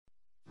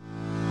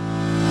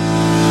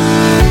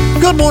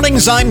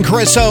mornings, I'm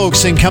Chris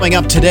Oakes, and coming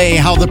up today,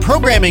 how the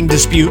programming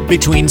dispute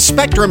between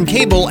Spectrum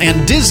Cable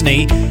and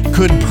Disney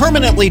could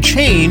permanently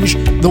change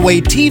the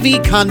way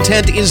TV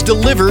content is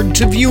delivered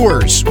to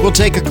viewers. We'll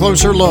take a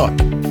closer look.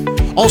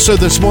 Also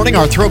this morning,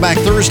 our Throwback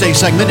Thursday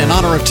segment in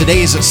honor of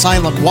today's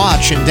Silent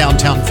Watch in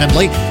downtown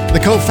Findlay.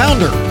 The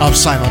co-founder of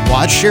Silent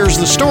Watch shares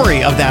the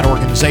story of that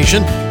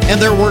organization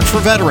and their work for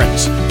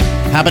veterans.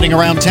 Happening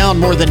around town,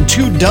 more than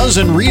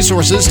 24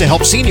 resources to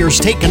help seniors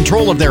take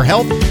control of their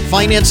health,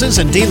 finances,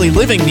 and daily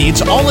living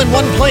needs all in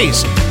one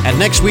place. At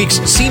next week's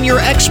Senior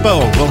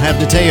Expo, we'll have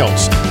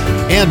details.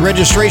 And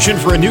registration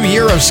for a new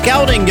year of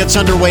scouting gets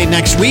underway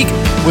next week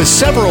with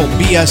several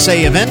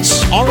BSA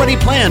events already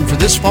planned for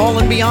this fall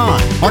and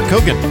beyond. Mark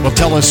Kogan will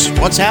tell us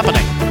what's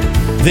happening.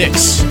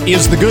 This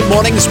is the Good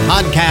Mornings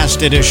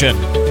Podcast Edition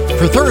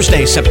for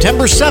Thursday,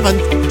 September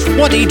 7th,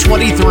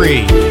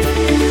 2023.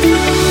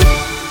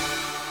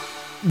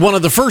 One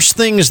of the first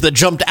things that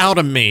jumped out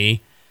at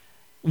me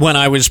when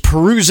I was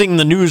perusing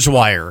the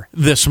newswire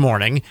this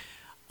morning,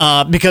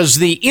 because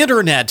the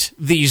internet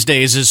these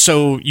days is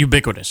so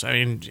ubiquitous. I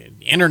mean,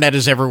 the internet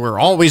is everywhere,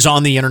 always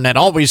on the internet,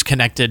 always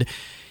connected.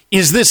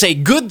 Is this a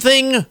good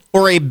thing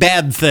or a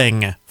bad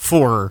thing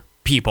for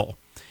people?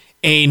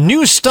 A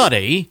new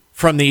study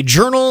from the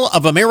Journal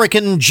of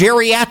American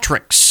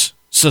Geriatrics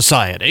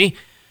Society,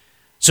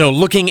 so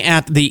looking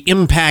at the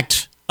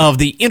impact of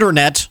the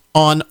internet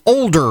on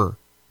older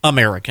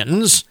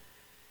Americans,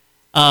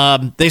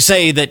 they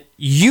say that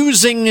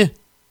using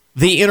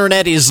the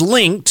internet is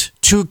linked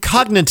to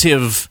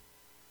cognitive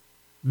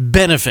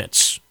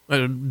benefits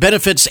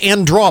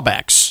and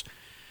drawbacks.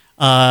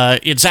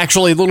 It's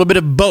actually a little bit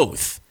of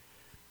both.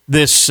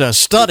 This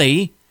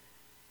study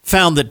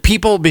found that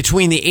people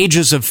between the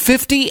ages of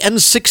 50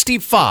 and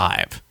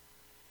 65,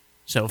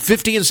 so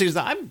 50 and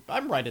 65,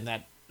 I'm right in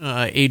that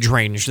age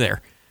range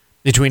there,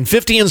 between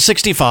 50 and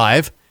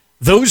 65,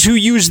 those who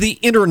use the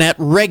internet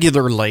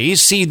regularly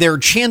see their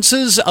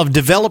chances of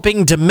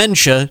developing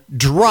dementia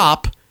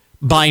drop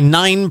by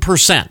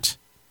 9%.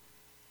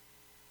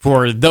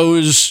 For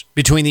those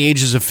between the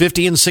ages of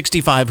 50 and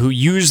 65 who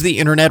use the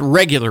internet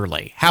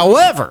regularly.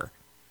 However,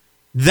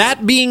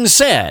 that being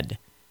said,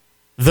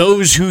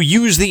 those who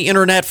use the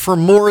internet for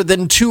more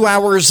than 2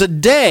 hours a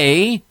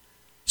day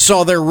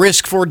saw their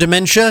risk for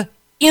dementia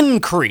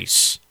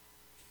increase.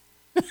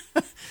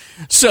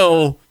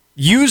 So,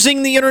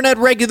 using the internet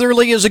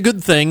regularly is a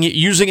good thing.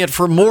 Using it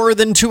for more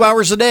than 2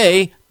 hours a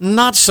day,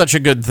 not such a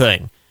good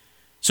thing.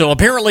 So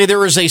apparently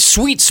there is a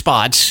sweet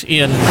spot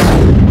in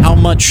how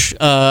much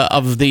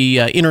of the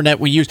internet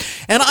we use.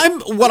 And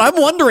what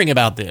I'm wondering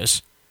about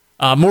this,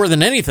 more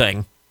than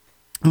anything,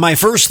 my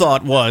first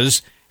thought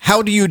was,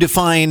 how do you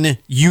define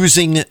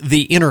using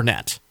the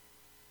internet?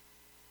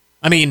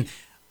 I mean,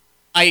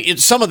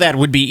 some of that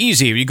would be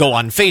easy. You go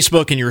on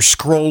Facebook and you're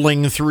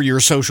scrolling through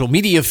your social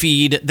media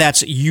feed,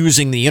 that's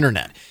using the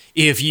internet.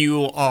 If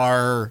you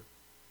are,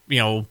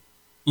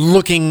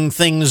 looking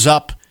things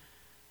up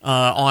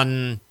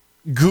on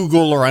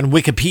Google or on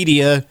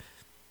Wikipedia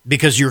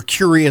because you're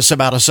curious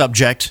about a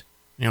subject,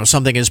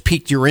 something has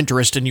piqued your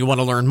interest and you want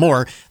to learn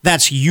more,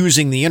 that's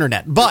using the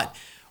internet. But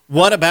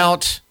what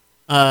about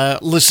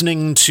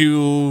listening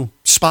to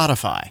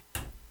Spotify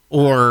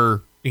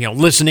or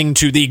listening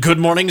to the Good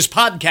Mornings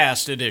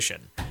Podcast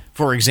Edition,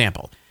 for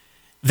example?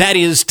 That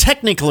is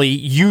technically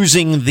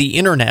using the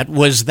internet.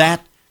 Was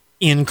that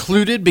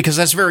included? Because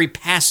that's very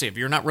passive.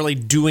 You're not really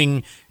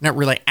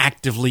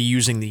actively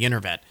using the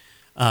internet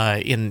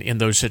in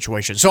those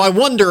situations. So I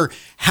wonder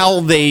how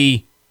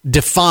they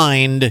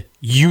defined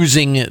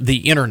using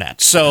the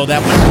internet. So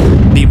that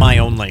would be my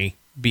only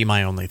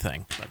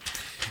thing. But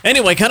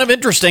anyway, kind of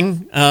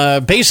interesting.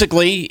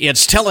 Basically,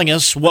 it's telling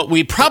us what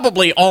we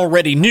probably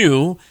already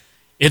knew.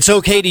 It's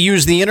okay to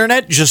use the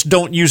internet, just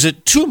don't use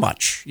it too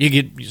much.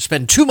 You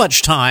spend too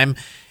much time,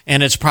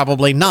 and it's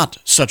probably not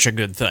such a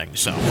good thing.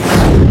 So,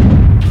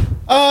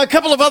 a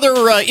couple of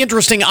other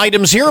interesting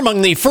items here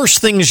among the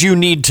first things you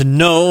need to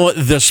know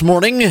this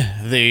morning,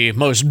 the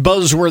most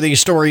buzzworthy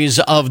stories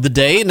of the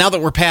day. Now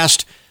that we're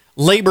past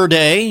Labor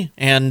Day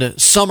and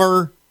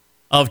summer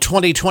of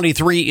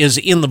 2023 is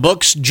in the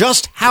books,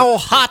 just how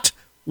hot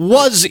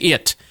was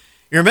it?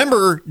 You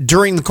remember,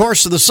 during the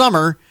course of the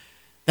summer,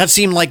 that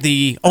seemed like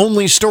the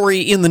only story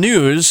in the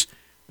news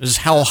is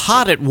how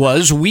hot it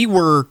was. We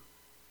were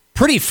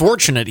pretty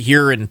fortunate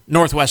here in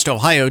Northwest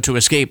Ohio to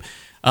escape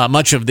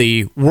much of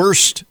the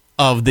worst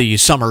of the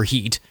summer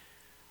heat.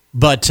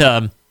 But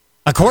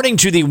according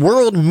to the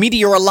World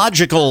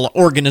Meteorological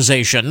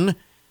Organization,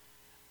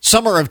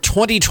 summer of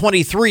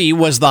 2023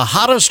 was the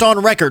hottest on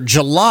record.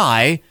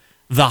 July,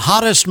 the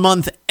hottest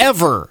month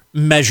ever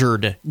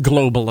measured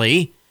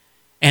globally,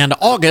 and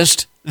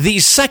August, the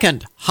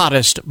second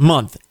hottest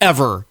month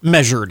ever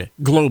measured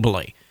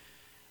globally.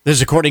 This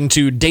is according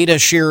to data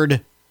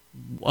shared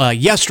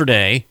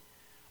yesterday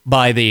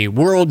by the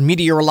World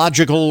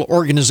Meteorological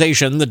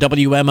Organization, the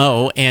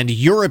WMO, and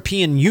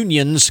European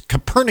Union's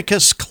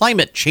Copernicus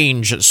Climate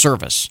Change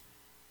Service.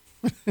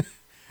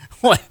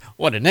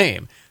 What a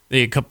name.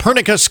 The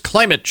Copernicus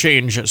Climate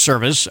Change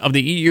Service of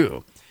the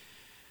EU.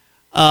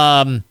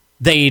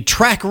 They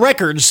track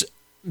records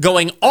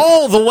going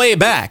all the way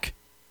back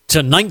to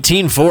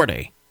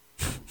 1940.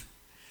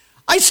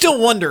 I still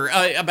wonder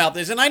about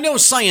this, and I know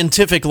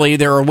scientifically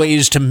there are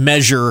ways to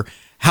measure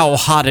how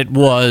hot it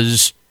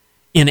was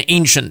in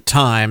ancient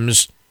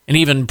times and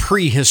even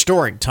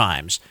prehistoric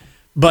times.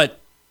 But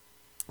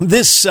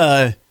this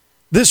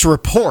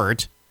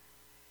report,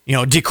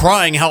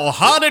 decrying how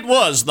hot it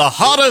was, the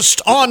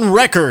hottest on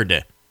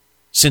record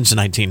since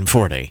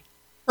 1940.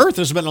 Earth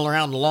has been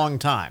around a long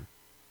time,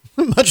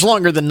 much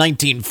longer than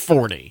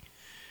 1940.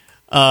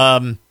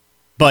 But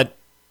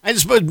I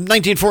suppose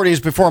 1940 is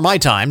before my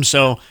time,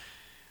 so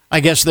I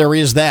guess there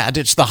is that.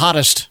 It's the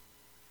hottest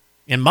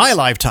in my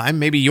lifetime,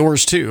 maybe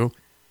yours too.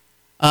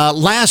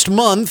 Last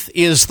month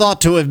is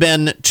thought to have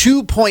been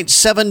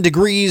 2.7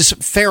 degrees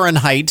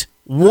Fahrenheit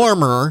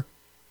warmer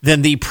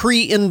than the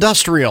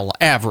pre-industrial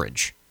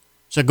average.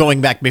 So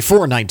going back before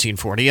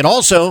 1940. It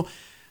also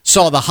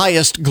saw the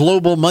highest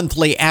global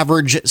monthly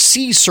average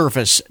sea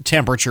surface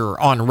temperature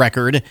on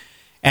record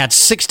at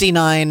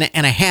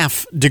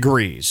 69.5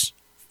 degrees,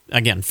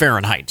 again,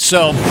 Fahrenheit.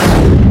 So,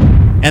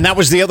 and that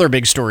was the other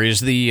big story, is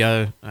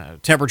the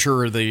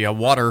temperature of the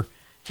water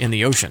in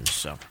the ocean.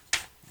 So,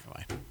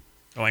 anyway,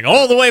 going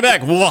all the way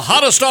back,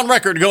 hottest on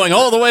record, going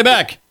all the way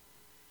back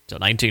to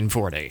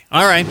 1940.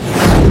 All right.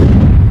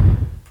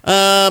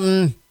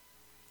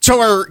 So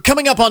we're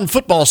coming up on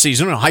football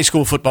season, high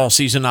school football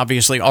season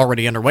obviously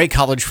already underway,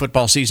 college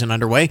football season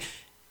underway.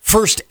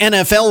 First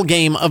NFL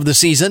game of the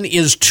season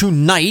is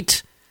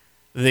tonight.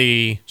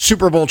 The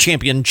Super Bowl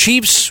champion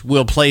Chiefs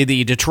will play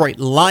the Detroit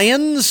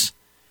Lions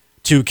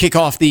to kick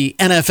off the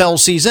NFL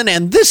season.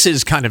 And this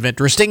is kind of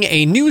interesting.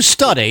 A new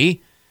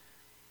study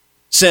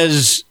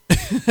says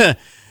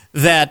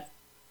that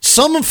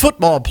some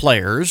football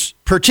players,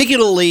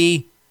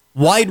 particularly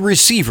wide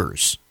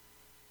receivers,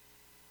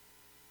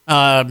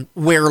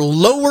 wear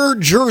lower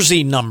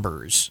jersey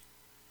numbers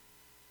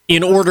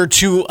in order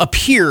to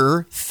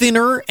appear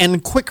thinner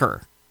and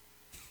quicker.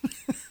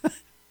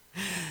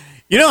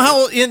 You know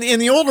how in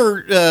the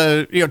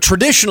older,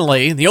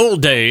 traditionally, in the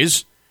old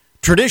days,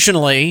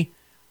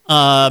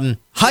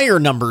 higher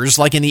numbers,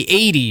 like in the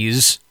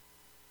 80s,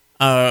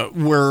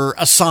 were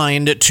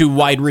assigned to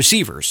wide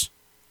receivers.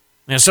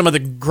 Now, some of the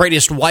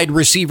greatest wide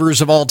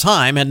receivers of all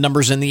time had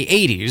numbers in the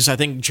 80s. I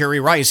think Jerry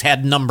Rice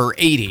had number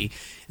 80.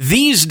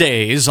 These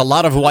days, a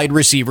lot of wide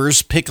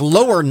receivers pick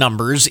lower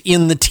numbers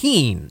in the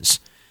teens.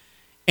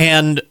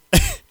 And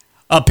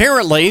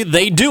apparently,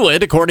 they do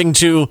it, according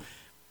to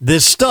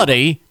this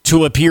study,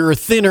 to appear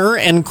thinner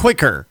and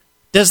quicker.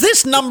 Does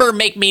this number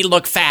make me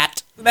look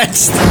fat?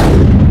 That's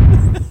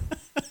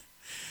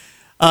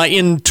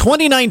in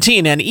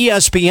 2019, an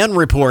ESPN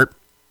report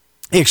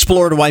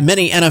explored why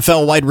many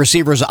NFL wide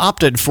receivers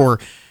opted for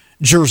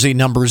jersey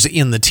numbers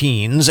in the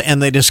teens,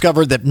 and they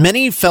discovered that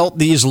many felt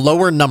these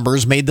lower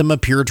numbers made them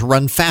appear to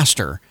run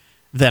faster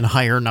than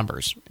higher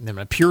numbers. They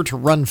appear to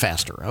run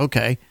faster,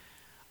 okay.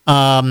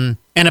 And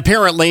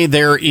apparently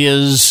there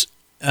is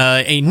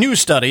a new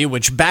study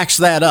which backs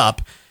that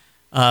up.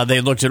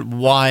 They looked at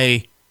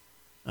why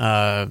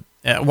and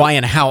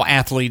how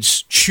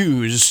athletes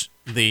choose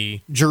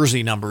the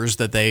jersey numbers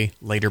that they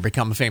later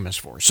become famous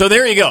for. So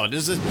there you go.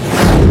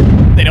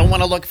 They don't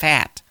want to look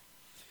fat.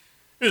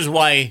 This is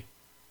why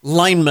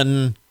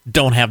linemen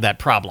don't have that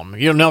problem.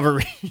 You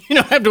don't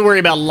have to worry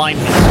about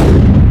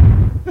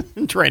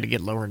linemen trying to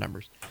get lower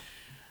numbers.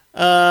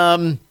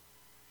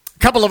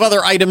 Couple of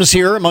other items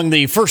here among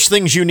the first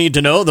things you need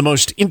to know, the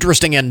most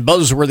interesting and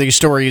buzzworthy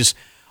stories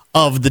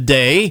of the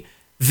day.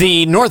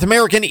 The North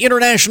American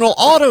International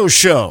Auto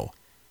Show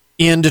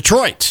in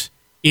Detroit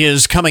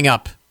is coming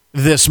up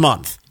this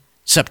month,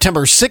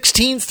 September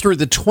 16th through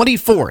the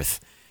 24th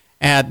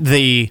at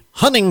the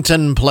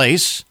Huntington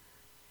Place,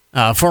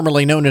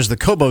 formerly known as the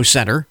Cobo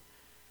Center.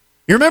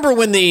 You remember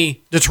when the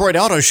Detroit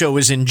Auto Show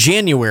was in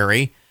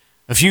January?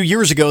 A few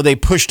years ago, they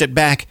pushed it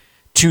back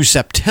to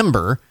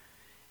September.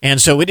 And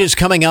so it is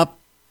coming up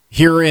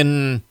here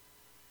in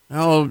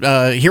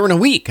a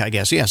week, I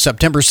guess. Yeah,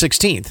 September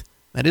 16th.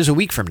 That is a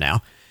week from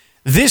now.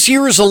 This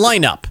year's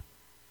lineup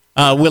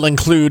will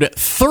include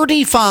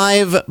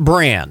 35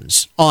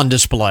 brands on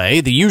display,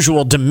 the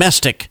usual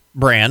domestic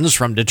brands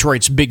from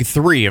Detroit's Big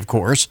Three, of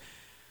course,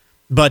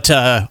 but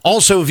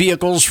also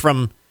vehicles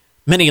from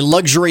many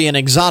luxury and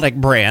exotic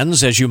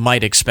brands, as you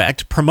might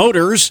expect.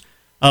 Promoters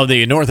of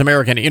the North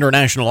American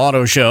International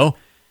Auto Show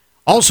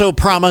also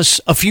promise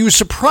a few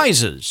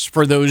surprises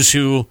for those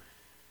who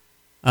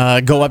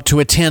go up to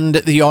attend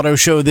the auto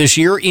show this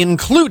year,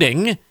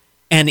 including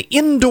an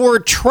indoor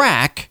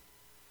track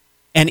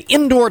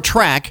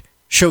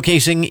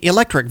showcasing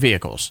electric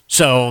vehicles.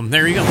 So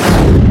there you go.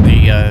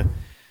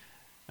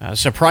 The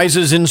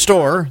surprises in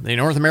store, the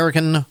North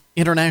American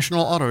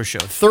International Auto Show.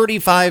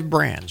 35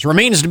 brands.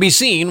 Remains to be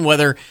seen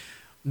whether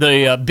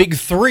the Big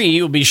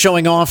Three will be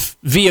showing off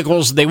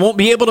vehicles they won't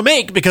be able to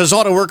make because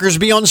auto workers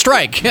be on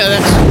strike.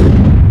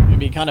 That would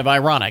be kind of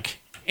ironic.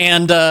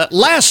 And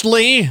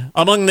lastly,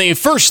 among the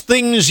first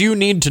things you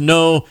need to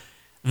know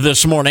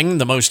this morning,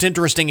 the most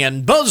interesting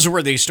and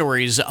buzzworthy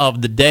stories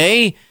of the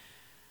day,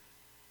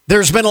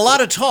 There's been a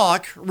lot of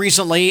talk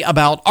recently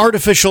about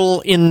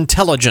artificial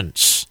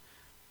intelligence,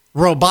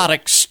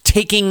 robotics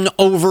taking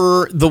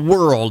over the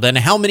world, and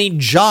how many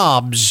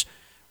jobs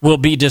will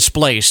be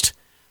displaced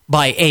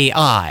by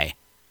AI.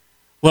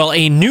 Well,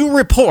 a new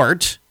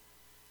report,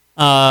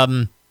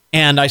 and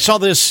I saw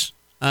this,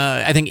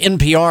 I think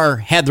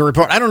NPR had the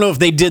report. I don't know if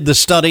they did the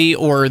study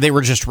or they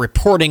were just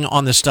reporting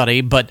on the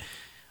study, but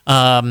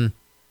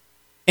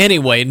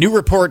anyway, a new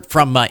report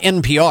from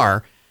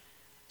NPR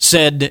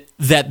said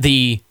that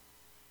the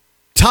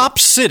top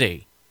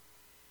city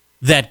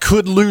that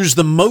could lose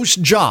the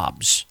most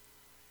jobs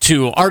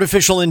to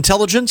artificial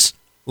intelligence,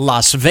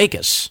 Las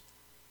Vegas.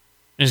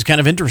 It's kind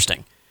of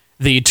interesting.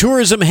 The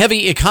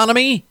tourism-heavy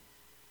economy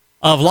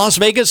of Las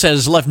Vegas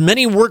has left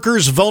many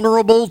workers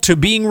vulnerable to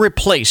being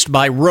replaced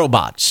by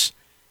robots,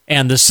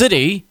 and the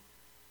city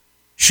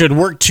should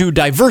work to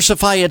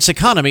diversify its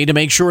economy to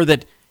make sure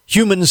that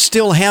humans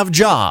still have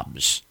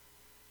jobs,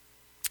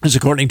 as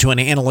according to an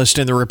analyst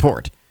in the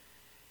report.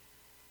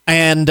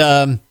 And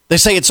they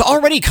say it's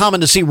already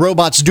common to see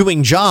robots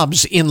doing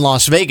jobs in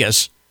Las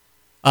Vegas,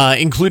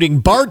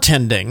 including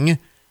bartending.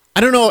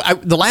 I don't know,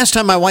 the last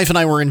time my wife and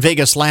I were in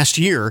Vegas last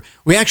year,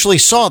 we actually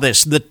saw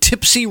this, the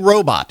Tipsy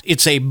Robot.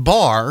 It's a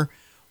bar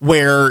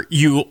where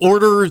you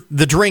order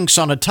the drinks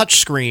on a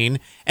touchscreen,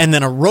 and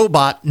then a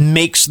robot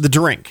makes the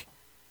drink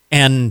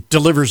and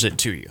delivers it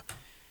to you.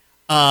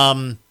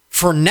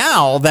 For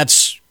now,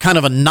 that's kind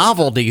of a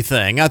novelty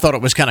thing. I thought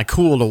it was kind of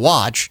cool to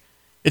watch.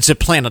 It's at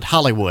Planet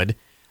Hollywood.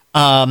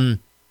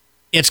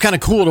 It's kind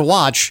of cool to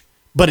watch,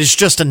 but it's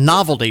just a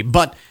novelty.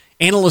 But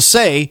analysts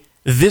say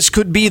this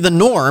could be the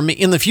norm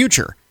in the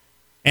future.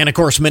 And, of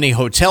course, many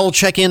hotel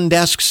check-in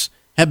desks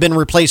have been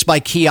replaced by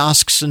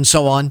kiosks and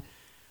so on.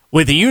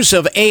 With the use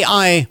of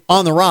AI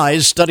on the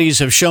rise, studies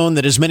have shown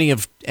that as many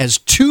as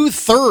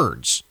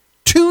two-thirds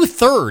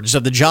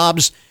of the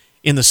jobs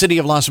in the city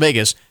of Las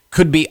Vegas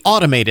could be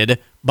automated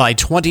by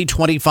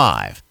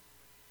 2025.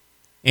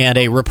 And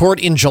a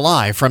report in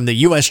July from the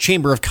U.S.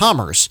 Chamber of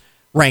Commerce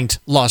ranked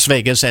Las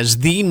Vegas as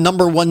the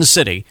number one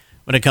city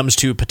when it comes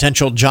to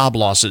potential job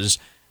losses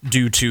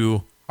due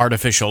to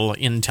artificial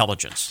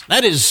intelligence.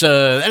 That is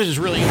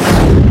really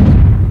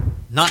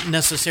not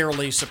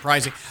necessarily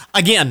surprising.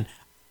 Again,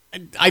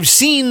 I've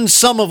seen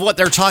some of what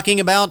they're talking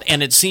about,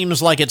 and it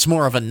seems like it's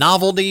more of a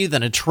novelty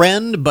than a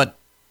trend, but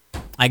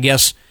I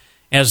guess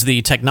as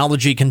the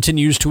technology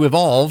continues to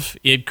evolve,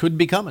 it could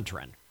become a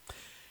trend.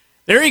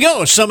 There you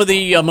go, some of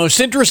the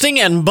most interesting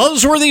and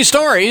buzzworthy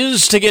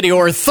stories to get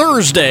your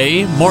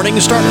Thursday morning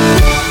started.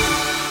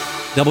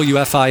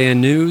 WFIN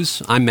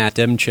News, I'm Matt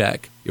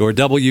Demchek. Your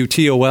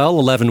WTOL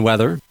 11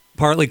 weather.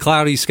 Partly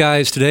cloudy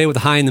skies today with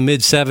a high in the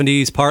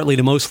mid-70s, partly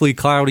to mostly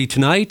cloudy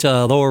tonight,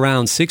 low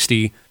around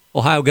 60.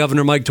 Ohio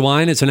Governor Mike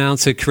DeWine has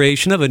announced the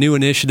creation of a new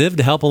initiative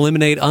to help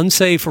eliminate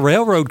unsafe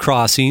railroad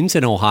crossings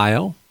in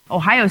Ohio.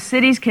 Ohio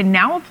cities can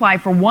now apply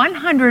for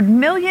 $100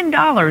 million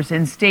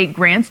in state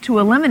grants to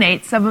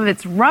eliminate some of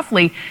its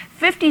roughly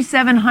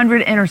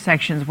 5,700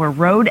 intersections where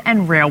road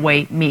and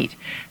railway meet.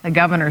 The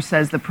governor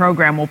says the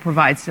program will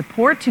provide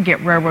support to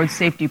get railroad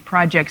safety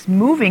projects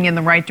moving in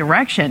the right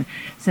direction,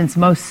 since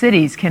most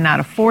cities cannot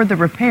afford the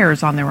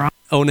repairs on their own.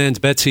 ONN's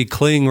Betsy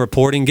Kling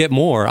reporting. Get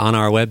more on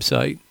our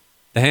website.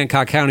 The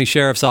Hancock County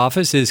Sheriff's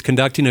Office is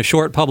conducting a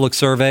short public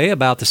survey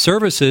about the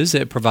services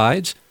it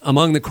provides.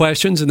 Among the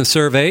questions in the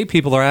survey,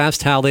 people are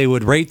asked how they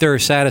would rate their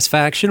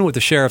satisfaction with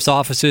the Sheriff's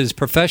Office's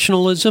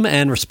professionalism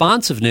and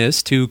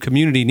responsiveness to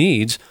community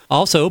needs.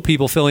 Also,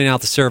 people filling out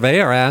the survey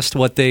are asked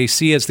what they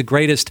see as the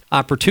greatest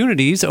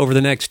opportunities over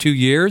the next 2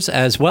 years,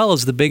 as well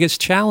as the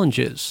biggest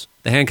challenges.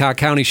 The Hancock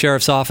County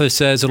Sheriff's Office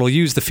says it'll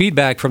use the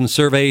feedback from the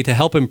survey to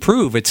help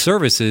improve its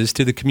services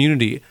to the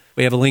community.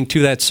 We have a link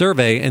to that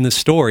survey and the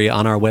story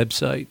on our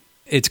website.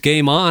 It's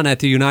game on at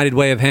the United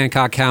Way of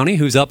Hancock County,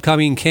 whose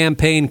upcoming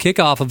campaign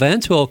kickoff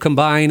events will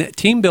combine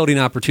team-building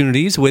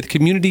opportunities with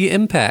community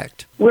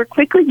impact. We're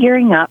quickly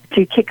gearing up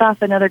to kick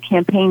off another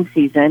campaign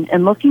season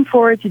and looking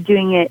forward to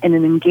doing it in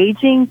an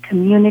engaging,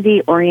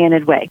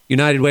 community-oriented way.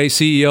 United Way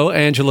CEO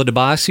Angela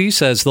DeBasi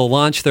says they'll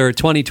launch their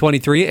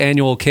 2023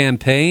 annual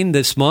campaign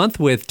this month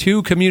with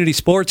 2 community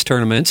sports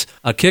tournaments,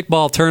 a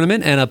kickball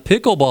tournament and a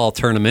pickleball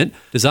tournament,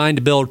 designed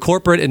to build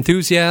corporate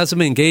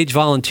enthusiasm, engage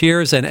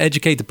volunteers, and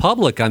educate the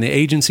public on the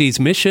agency's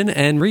mission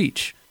and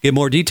reach. Get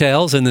more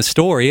details in the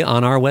story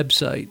on our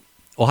website.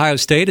 Ohio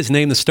State has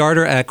named the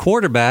starter at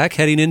quarterback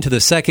heading into the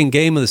second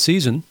game of the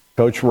season.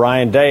 Coach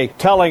Ryan Day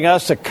telling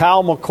us that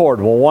Kyle McCord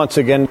will once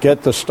again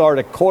get the start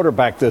at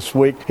quarterback this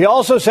week. He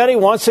also said he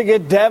wants to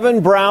get Devin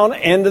Brown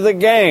into the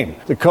game.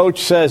 The coach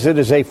says it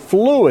is a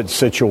fluid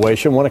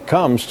situation when it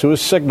comes to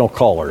his signal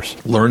callers.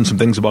 Learned some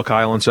things about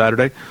Kyle on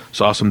Saturday.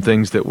 Saw some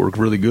things that were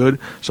really good.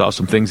 Saw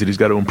some things that he's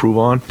got to improve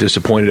on.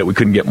 Disappointed that we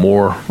couldn't get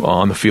more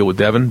on the field with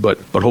Devin, but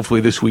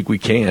hopefully this week we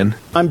can.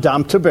 I'm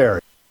Dom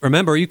Taberry.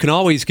 Remember, you can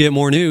always get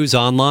more news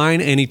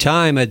online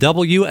anytime at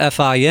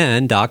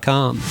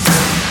WFIN.com.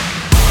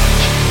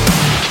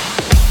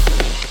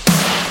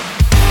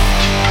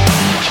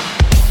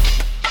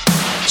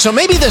 So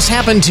maybe this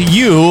happened to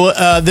you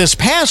this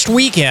past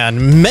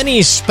weekend.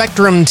 Many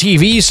Spectrum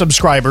TV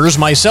subscribers,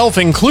 myself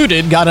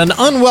included, got an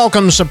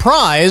unwelcome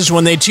surprise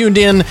when they tuned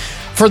in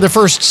for the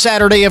first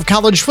Saturday of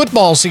college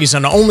football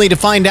season, only to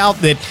find out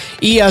that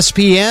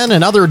ESPN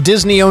and other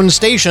Disney-owned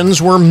stations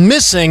were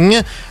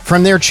missing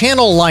from their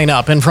channel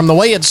lineup. And from the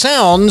way it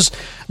sounds,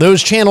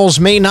 those channels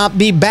may not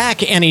be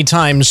back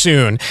anytime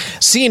soon.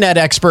 CNET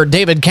expert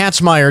David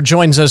Katzmeyer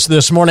joins us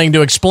this morning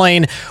to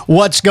explain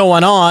what's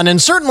going on.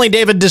 And certainly,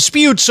 David,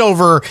 disputes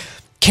over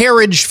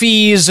carriage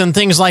fees and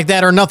things like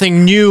that are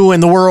nothing new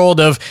in the world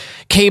of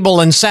cable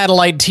and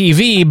satellite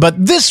TV,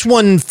 but this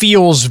one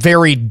feels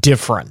very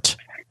different.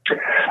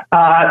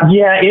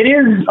 Yeah, it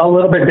is a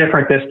little bit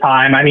different this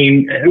time. I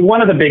mean,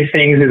 one of the big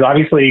things is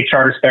obviously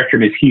Charter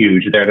Spectrum is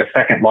huge. They're the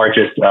second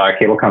largest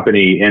cable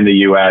company in the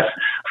U.S.,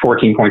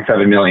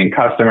 14.7 million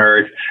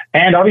customers.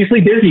 And obviously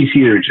Disney's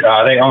huge.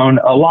 They own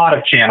a lot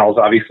of channels.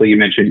 Obviously, you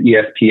mentioned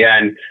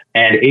ESPN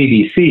and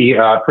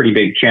ABC, pretty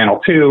big channel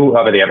too.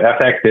 But they have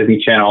FX,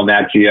 Disney Channel,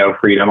 Nat Geo,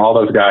 Freedom, all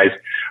those guys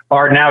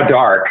are now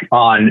dark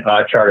on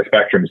Charter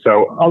Spectrum.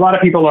 So a lot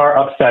of people are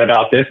upset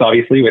about this,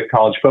 obviously, with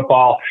college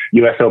football,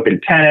 U.S. Open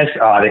tennis,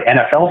 the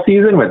NFL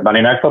season with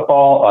Monday Night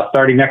Football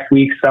starting next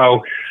week.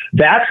 So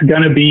that's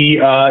going to be,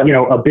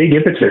 a big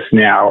impetus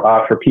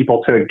now for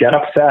people to get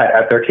upset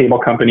at their cable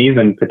companies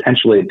and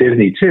potentially at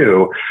Disney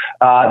too.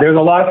 There's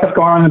a lot of stuff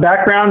going on in the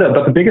background,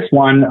 but the biggest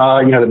one,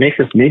 that makes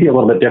this maybe a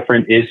little bit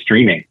different is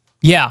streaming.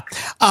 Yeah.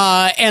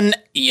 And,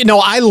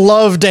 I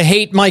love to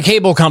hate my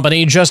cable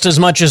company just as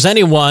much as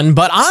anyone.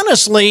 But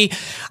honestly,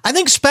 I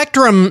think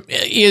Spectrum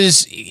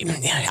is,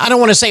 I don't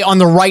want to say on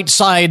the right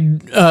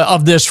side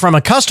of this from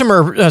a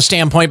customer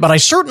standpoint, but I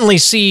certainly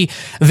see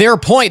their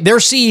point. Their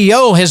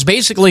CEO has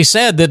basically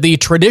said that the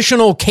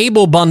traditional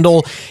cable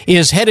bundle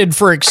is headed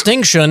for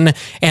extinction,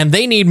 and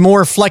they need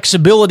more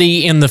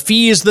flexibility in the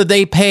fees that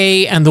they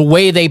pay and the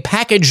way they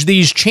package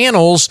these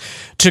channels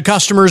to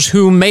customers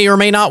who may or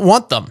may not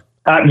want them.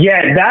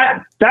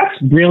 That's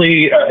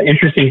really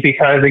interesting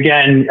because,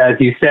 again, as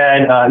you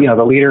said,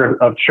 the leader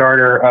of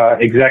Charter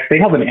execs, they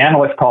held an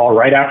analyst call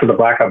right after the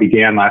blackout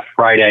began last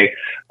Friday,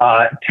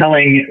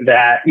 telling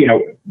that,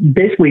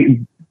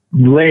 basically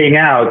laying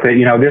out that,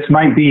 this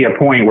might be a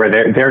point where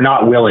they're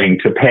not willing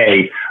to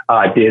pay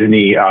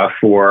Disney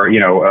for,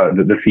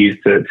 the fees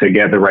to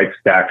get the rights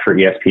back for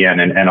ESPN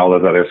and all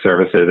those other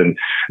services. And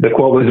the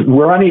quote was,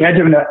 "We're on the edge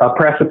of a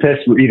precipice.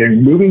 We're either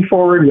moving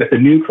forward with a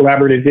new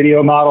collaborative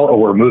video model or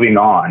we're moving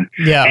on."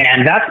 Yeah.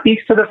 And that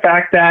speaks to the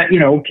fact that,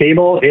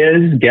 cable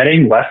is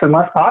getting less and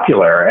less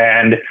popular.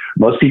 And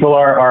most people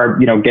are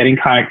getting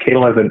kind of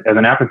cable as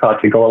an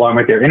afterthought to go along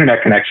with their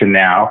internet connection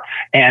now.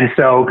 And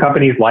so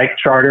companies like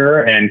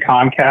Charter and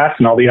Comcast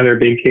and all the other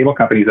big cable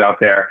companies out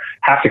there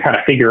have to kind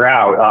of figure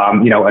out,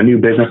 a new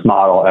business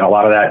model. And a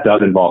lot of that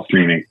does involve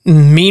streaming.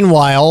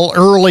 Meanwhile,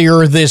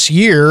 earlier this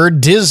year,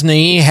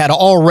 Disney had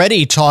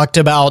already talked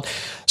about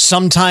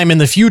sometime in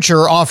the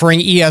future offering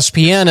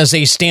ESPN as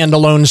a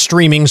standalone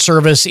streaming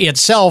service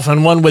itself.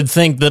 And one would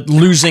think that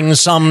losing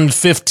some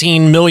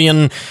 15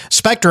 million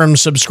Spectrum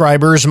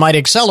subscribers might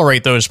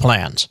accelerate those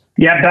plans.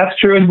 Yeah, that's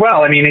true as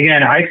well. I mean,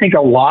 again, I think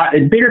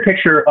bigger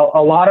picture,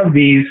 a lot of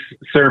these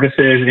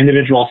services,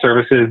 individual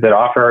services that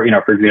offer,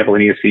 for example,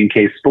 an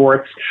ESPN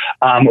Sports,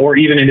 or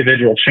even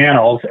individual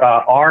channels,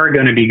 are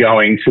going to be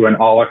going to an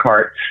a la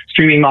carte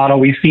streaming model.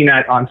 We've seen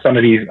that on some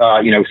of these,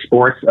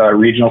 sports,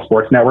 regional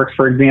sports networks,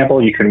 for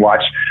example. You can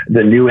watch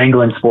the New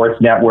England Sports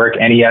Network,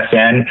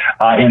 NESN,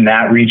 in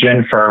that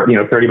region for,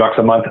 $30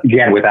 a month,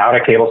 again, without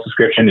a cable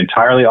subscription,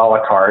 entirely a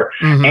la carte.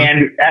 Mm-hmm.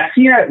 And at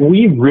CNET,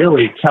 we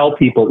really tell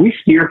people, we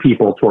steer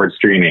people towards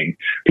streaming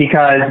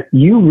because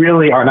you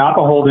really are not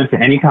beholden to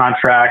any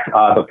contract.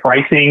 The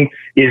pricing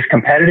is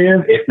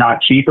competitive, if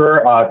not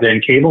cheaper than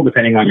cable,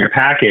 depending on your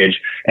package.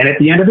 And at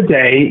the end of the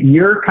day,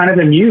 you're kind of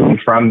immune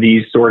from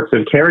these sorts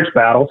of carriage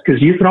battles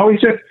because you can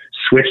always just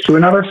switch to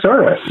another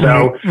service.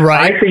 So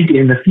right. I think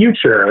in the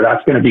future,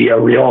 that's going to be a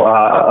real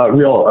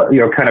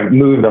kind of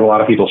move that a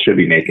lot of people should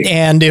be making.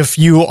 And if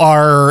you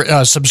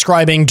are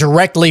subscribing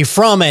directly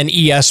from an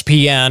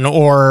ESPN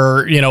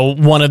or,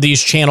 one of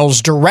these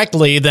channels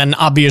directly, then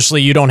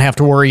obviously you don't have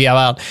to worry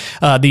about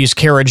these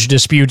carriage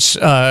disputes,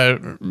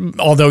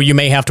 although you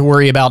may have to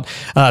worry about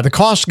the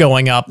cost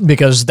going up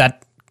because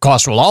that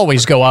cost will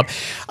always go up.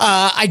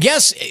 I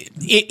guess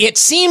it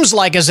seems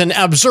like, as an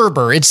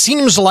observer, it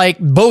seems like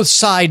both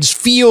sides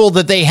feel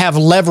that they have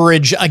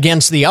leverage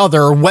against the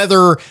other,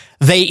 whether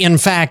they in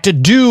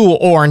fact do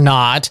or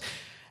not.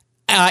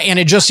 And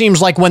it just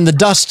seems like when the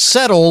dust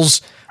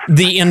settles,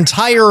 the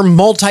entire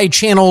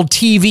multi-channel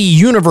TV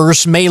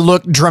universe may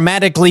look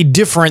dramatically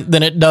different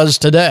than it does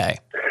today.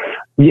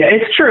 Yeah,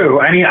 it's true.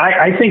 I mean,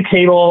 I think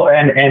cable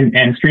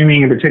and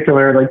streaming in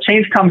particular, like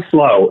change comes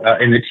slow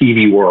in the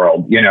TV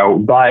world,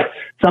 but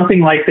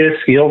something like this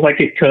feels like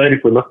it could, if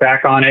we look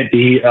back on it,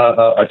 be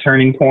a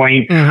turning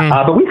point.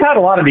 But we've had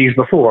a lot of these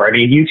before. I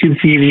mean, YouTube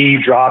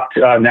TV dropped,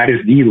 that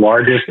is the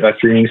largest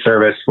streaming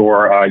service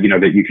for,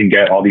 that you can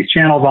get all these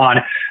channels on.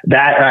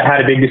 That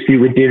had a big dispute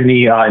with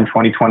Disney in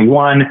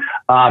 2021.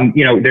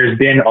 There's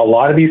been a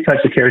lot of these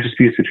types of carriage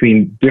disputes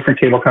between different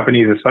cable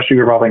companies, especially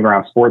revolving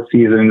around sports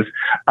seasons.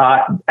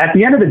 At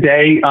the end of the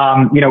day,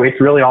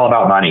 it's really all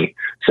about money.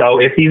 So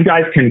if these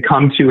guys can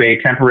come to a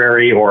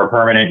temporary or a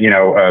permanent,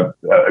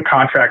 a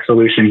contract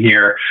solution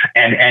here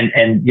and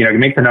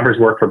make the numbers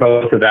work for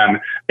both of them,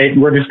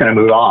 we're just going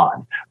to move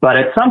on. But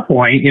at some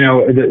point,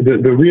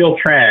 the real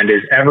trend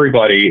is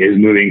everybody is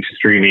moving to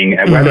streaming,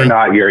 and whether or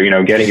not you're,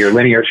 getting your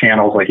linear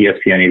channels like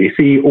ESPN,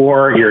 ABC,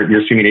 or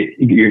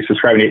you're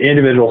subscribing to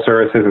individual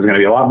services, there's going to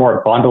be a lot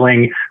more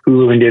bundling.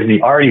 Hulu and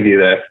Disney already do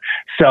this.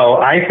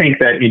 So I think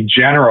that in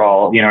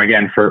general,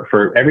 again,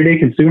 for everyday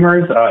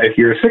consumers, if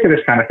you're sick of this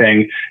kind of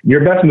thing,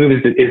 your best move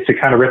is to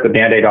kind of rip the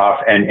Band-Aid off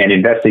and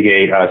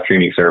investigate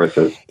streaming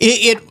services.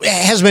 It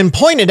has been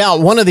pointed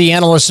out, one of the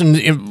analysts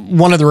in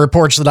one of the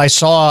reports that I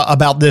saw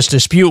about this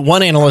dispute,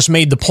 one analyst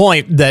made the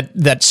point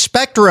that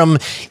Spectrum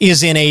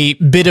is in a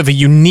bit of a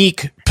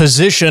unique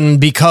position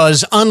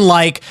because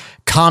unlike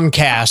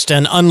Comcast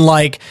and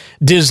unlike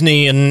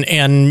Disney and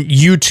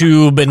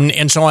YouTube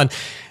and so on,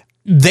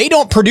 they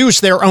don't produce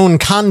their own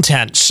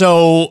content.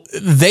 So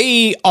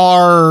they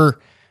are,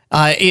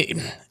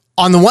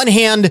 on the one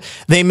hand,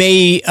 they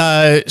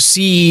may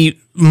see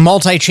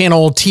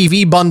multi-channel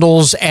TV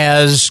bundles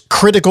as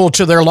critical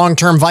to their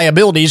long-term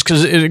viabilities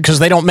because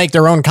they don't make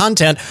their own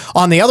content.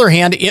 On the other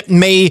hand, it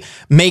may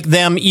make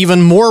them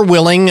even more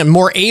willing and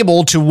more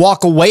able to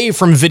walk away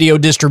from video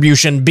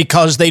distribution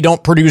because they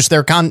don't produce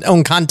their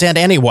own content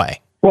anyway.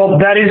 Well,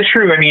 that is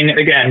true. I mean,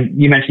 again,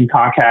 you mentioned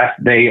Comcast.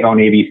 They own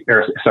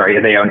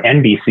they own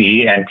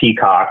NBC and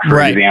Peacock,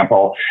 for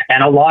example.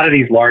 And a lot of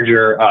these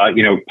larger,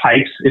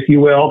 pipes, if you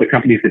will, the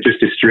companies that just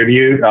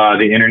distribute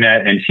the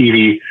internet and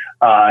TV,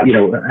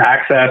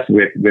 access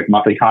with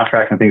monthly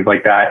contracts and things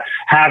like that,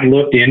 have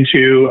looked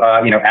into,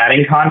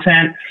 adding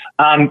content.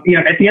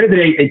 At the end of the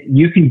day,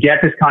 you can get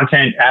this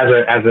content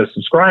as a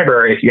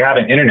subscriber if you have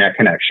an internet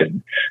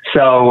connection.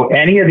 So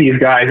any of these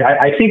guys,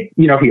 I think,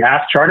 if you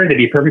ask Charter, they'd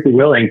be perfectly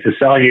willing to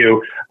sell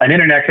you an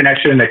internet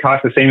connection that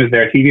costs the same as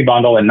their TV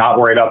bundle and not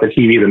worry about the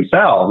TV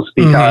themselves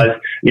because,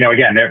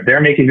 again,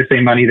 they're making the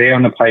same money. They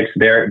own the pipes.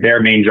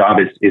 Their main job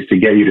is to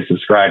get you to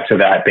subscribe to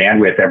that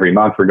bandwidth every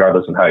month,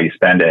 regardless of how you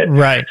spend it.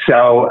 Right.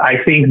 So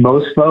I think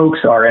most folks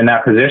are in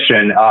that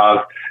position of,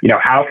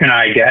 how can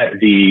I get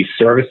the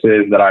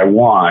services that I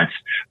want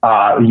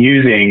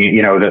using,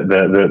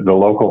 the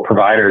local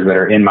providers that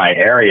are in my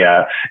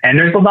area? And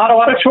there's not a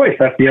lot of choice.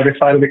 That's the other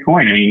side of the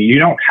coin. I mean, you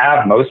don't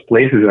have most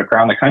places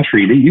around the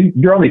country.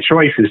 Your only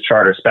choice is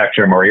Charter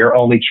Spectrum, or your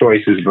only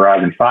choice is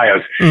Verizon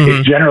Fios.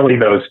 It's generally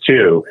those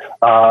two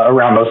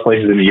around most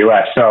places in the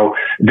U.S. So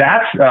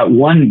that's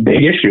one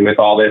big issue with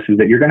all this, is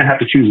that you're going to have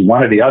to choose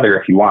one or the other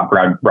if you want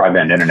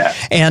broadband internet.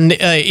 And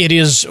it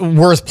is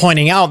worth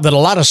pointing out that a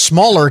lot of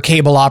smaller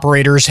cable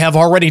operators have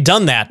already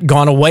done that,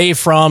 gone away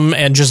from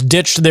and just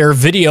ditched their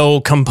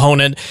video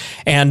component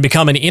and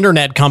become an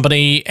internet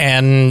company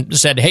and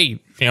said, hey,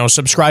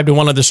 subscribe to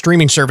one of the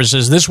streaming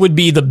services. This would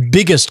be the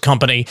biggest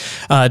company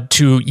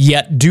to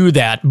yet do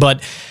that.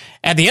 But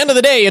at the end of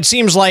the day, it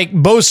seems like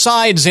both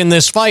sides in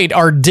this fight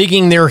are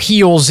digging their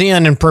heels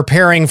in and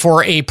preparing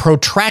for a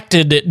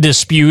protracted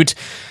dispute.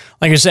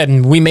 Like I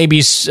said, we may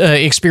be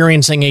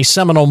experiencing a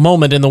seminal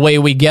moment in the way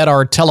we get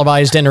our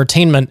televised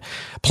entertainment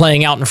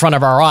playing out in front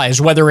of our eyes.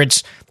 Whether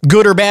it's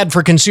good or bad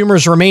for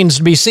consumers remains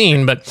to be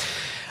seen. But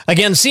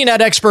again,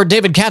 CNET expert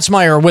David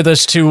Katzmaier with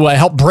us to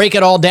help break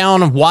it all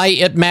down, why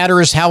it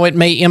matters, how it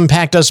may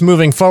impact us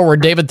moving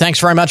forward. David, thanks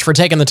very much for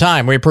taking the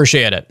time. We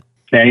appreciate it.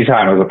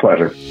 Anytime. It was a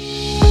pleasure.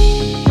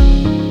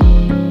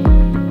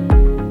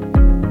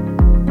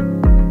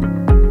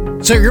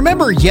 So you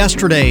remember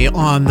yesterday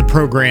on the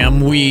program,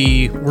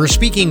 we were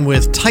speaking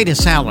with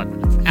Titus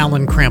Allen of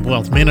Allen Cramp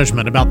Wealth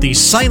Management about the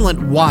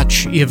Silent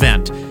Watch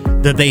event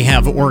that they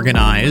have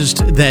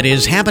organized that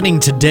is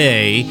happening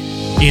today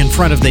in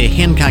front of the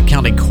Hancock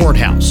County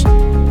Courthouse.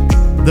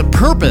 The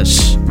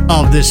purpose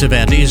of this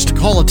event is to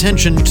call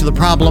attention to the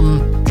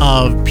problem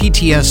of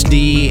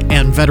PTSD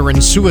and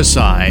veteran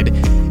suicide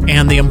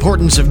and the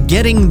importance of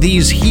getting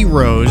these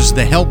heroes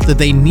the help that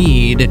they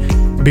need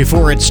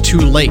before it's too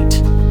late.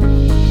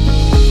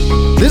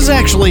 This is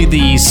actually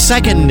the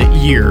second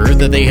year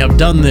that they have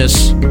done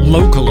this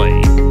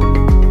locally.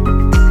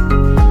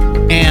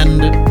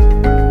 And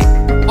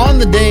on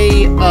the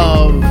day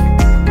of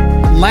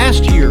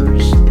last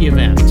year's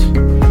event,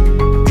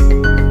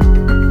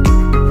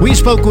 we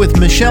spoke with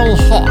Michelle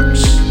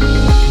Hawks,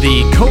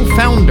 the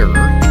co-founder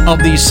of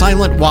the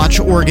Silent Watch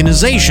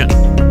organization,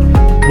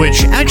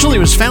 which actually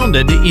was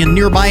founded in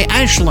nearby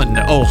Ashland,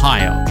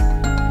 Ohio.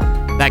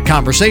 That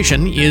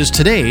conversation is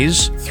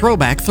today's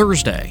Throwback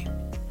Thursday.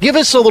 Give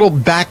us a little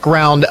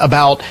background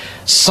about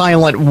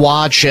Silent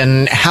Watch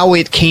and how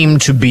it came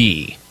to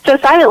be. So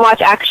Silent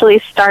Watch actually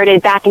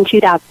started back in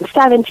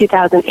 2007,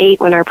 2008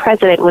 when our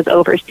president was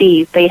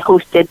overseas. They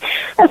hosted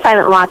a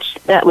Silent Watch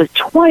that was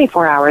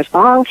 24 hours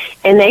long,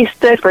 and they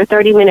stood for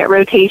 30-minute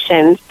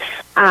rotations.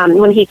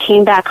 When he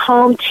came back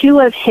home, two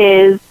of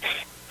his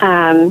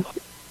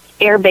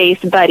Air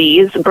Base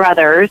buddies,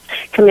 brothers,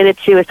 committed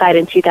suicide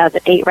in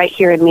 2008 right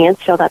here in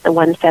Mansfield at the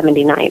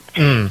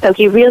 179th. So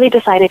he really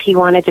decided he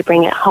wanted to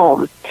bring it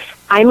home.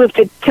 I moved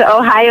to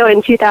Ohio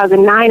in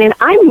 2009, and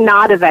I'm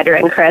not a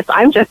veteran, Chris.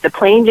 I'm just a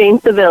plain Jane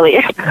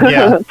civilian.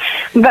 Yeah.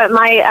 But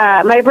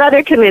my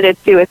brother committed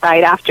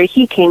suicide after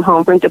he came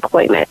home from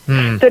deployment.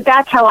 So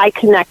that's how I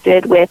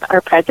connected with our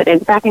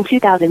president back in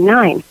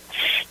 2009.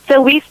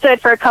 So we stood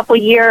for a couple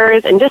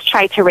years and just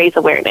tried to raise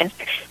awareness.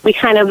 We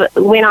kind of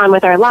went on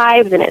with our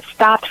lives, and it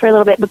stopped for a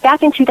little bit. But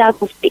back in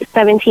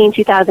 2017,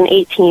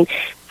 2018,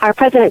 our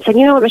president said,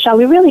 you know what, Michelle,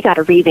 we really got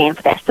to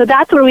revamp this. So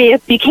that's where we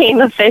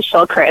became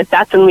official, Chris.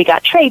 That's when we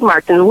got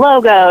trademarked and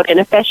logoed and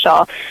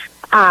official.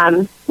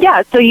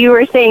 So you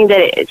were saying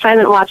that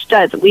Silent Watch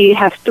does. We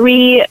have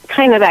three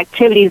kind of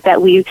activities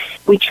that we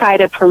try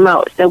to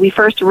promote. So we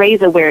first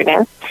raise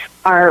awareness.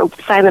 Our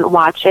Silent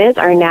Watches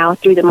are now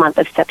through the month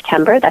of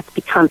September. That's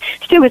become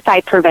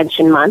Suicide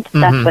Prevention Month.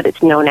 That's what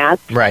it's known as.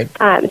 Right.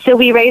 So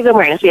we raise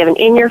awareness. We have an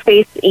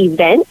in-your-face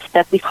event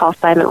that we call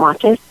Silent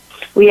Watches.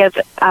 We have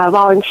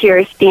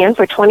volunteers stand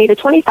for 20 to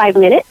 25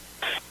 minutes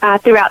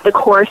throughout the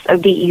course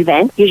of the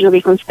event,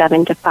 usually from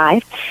 7 to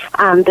 5.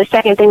 The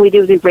second thing we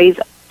do is we raise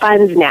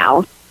funds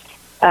now.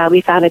 We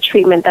found a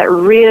treatment that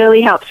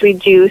really helps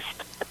reduce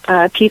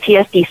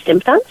PTSD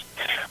symptoms.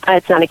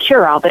 It's not a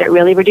cure-all, but it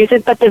really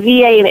reduces. But the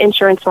VA and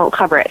insurance won't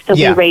cover it, so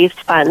we raised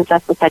funds.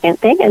 That's the second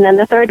thing. And then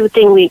the third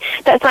thing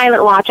that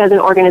Silent Watch as an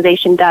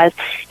organization does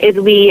is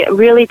we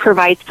really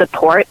provide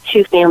support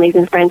to families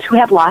and friends who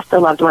have lost a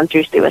loved one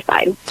through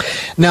suicide.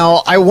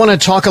 Now, I want to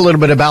talk a little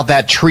bit about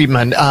that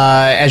treatment.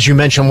 As you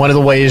mentioned, one of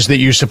the ways that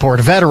you support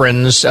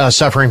veterans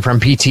suffering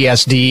from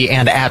PTSD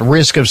and at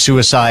risk of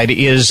suicide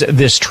is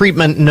this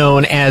treatment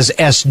known as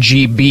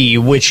SGB,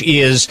 which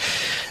is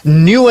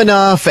new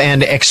enough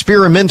and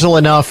experimental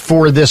enough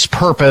for this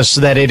purpose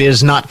that it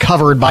is not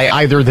covered by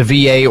either the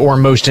VA or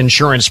most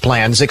insurance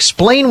plans.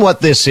 Explain what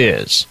this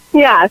is.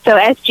 Yeah, so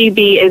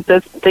SGB is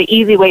the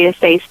easy way to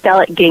say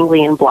stellate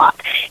ganglion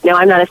block. Now,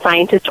 I'm not a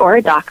scientist or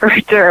a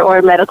doctor or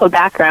a medical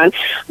background,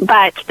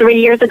 but 3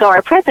 years ago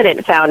our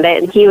president found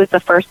it, and he was the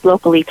first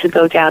locally to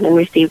go down and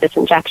receive this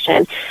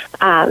injection.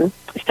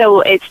 So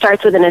it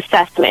starts with an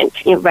assessment,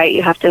 right?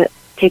 You have to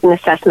take an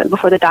assessment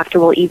before the doctor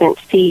will even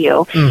see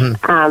you.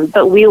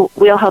 But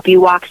we'll help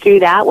you walk through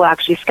that. We'll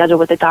actually schedule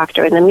with the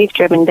doctor, and then we've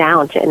driven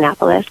down to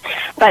Annapolis.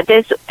 But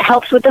this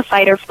helps with the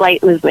fight or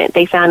flight movement.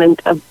 They found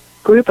a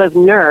group of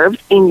nerves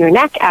in your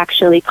neck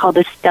actually called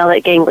the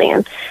stellate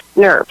ganglion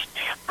nerves.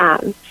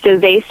 So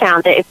they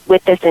found that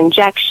with this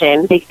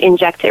injection, they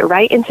inject it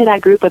right into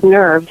that group of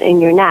nerves in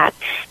your neck,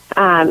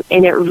 and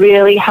it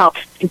really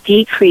helps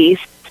decrease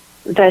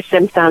the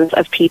symptoms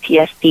of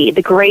PTSD.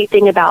 The great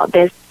thing about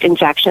this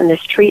injection,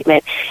 this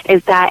treatment,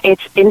 is that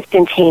it's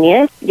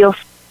instantaneous.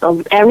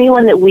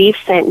 Everyone that we've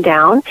sent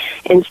down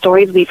and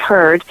stories we've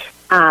heard,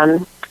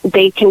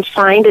 they can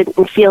find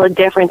and feel a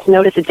difference,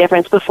 notice a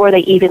difference before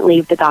they even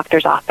leave the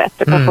doctor's office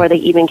or before they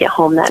even get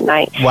home that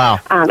night. Wow.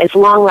 It's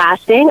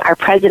long-lasting. Our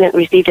president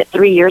received it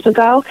 3 years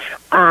ago.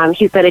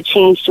 He's been a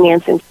changed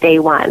man since day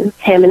one.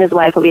 Him and his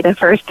wife will be the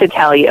first to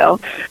tell you.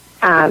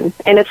 And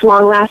it's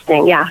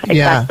long-lasting. Yeah,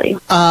 exactly.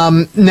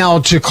 Yeah. Now,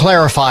 to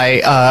clarify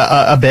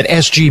a bit,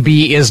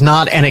 SGB is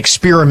not an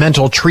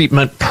experimental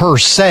treatment per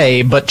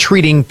se, but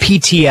treating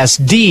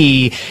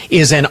PTSD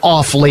is an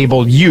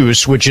off-label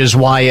use, which is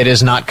why it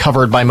is not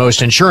covered by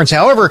most insurance.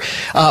 However,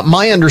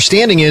 my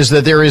understanding is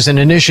that there is an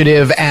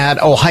initiative at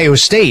Ohio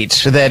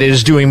State that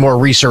is doing more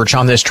research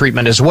on this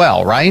treatment as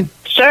well, right?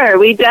 Sure.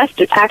 We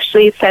just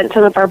actually sent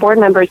some of our board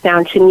members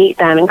down to meet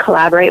them and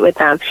collaborate with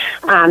them.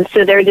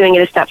 So they're doing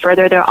it a step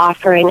further. They're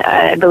offering,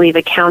 I believe,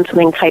 a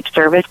counseling type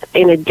service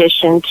in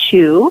addition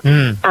to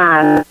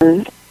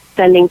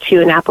sending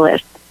to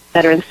Annapolis,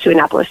 veterans to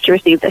Annapolis to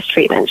receive this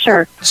treatment.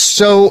 Sure.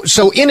 So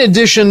in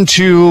addition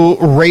to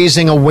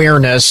raising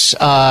awareness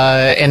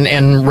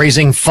and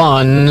raising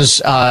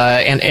funds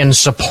and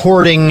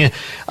supporting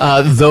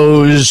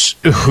those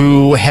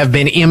who have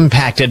been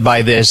impacted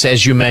by this,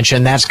 as you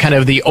mentioned, that's kind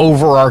of the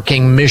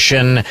overarching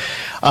mission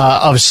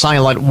of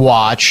Silent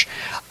Watch.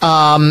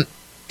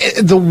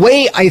 The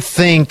way I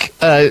think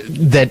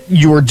that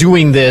you're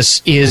doing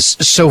this is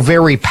so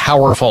very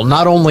powerful,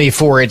 not only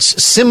for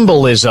its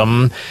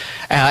symbolism,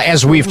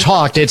 as we've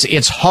talked,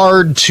 it's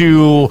hard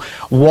to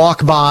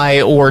walk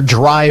by or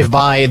drive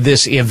by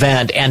this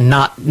event and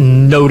not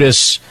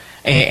notice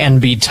and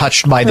be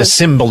touched by the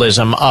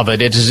symbolism of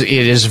it. It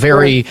is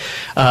very,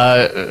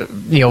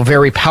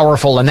 very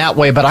powerful in that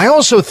way. But I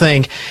also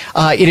think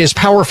it is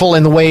powerful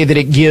in the way that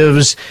it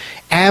gives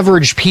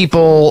average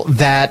people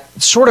that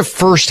sort of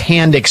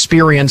firsthand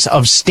experience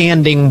of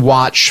standing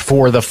watch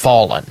for the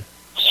fallen.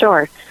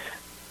 Sure.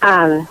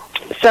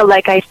 So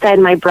like I said,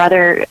 my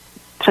brother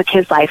took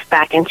his life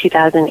back in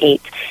 2008.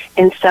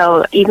 And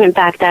so even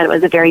back then, it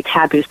was a very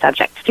taboo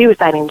subject.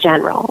 Suicide in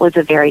general was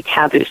a very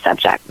taboo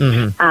subject.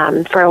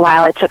 For a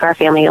while, it took our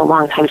family a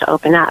long time to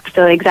open up.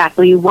 So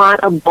exactly, you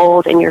want a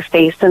bold in your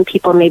face. Some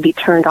people may be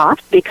turned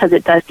off because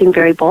it does seem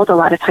very bold. A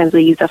lot of times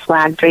we use a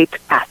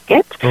flag-draped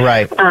casket.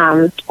 Right.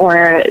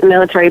 Or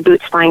military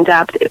boots lined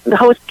up. The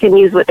host can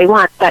use what they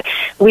want, but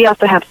we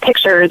also have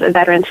pictures of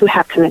veterans who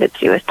have committed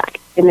suicide.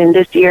 And then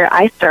this year,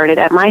 I started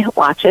at my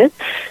watches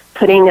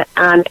putting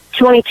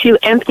 22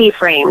 empty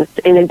frames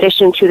in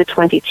addition to the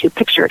 22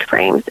 pictured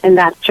frames. And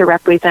that's to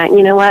represent,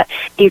 you know what,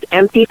 these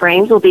empty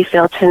frames will be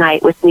filled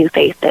tonight with new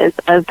faces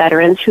of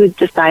veterans who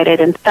decided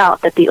and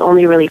felt that the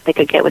only relief they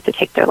could get was to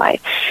take their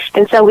life.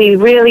 And so we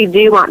really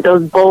do want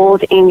those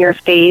bold,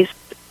 in-your-face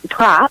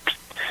props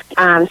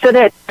so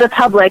that the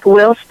public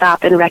will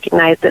stop and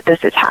recognize that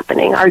this is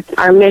happening.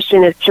 Our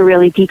mission is to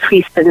really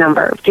decrease the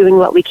number, doing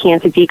what we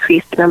can to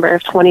decrease the number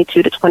of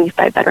 22 to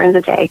 25 veterans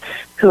a day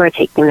who are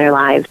taking their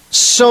lives.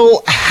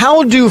 So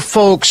how do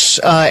folks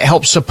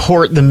help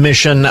support the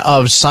mission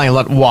of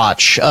Silent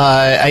Watch?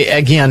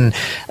 One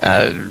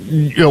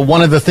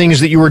of the things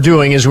that you were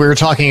doing, as we were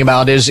talking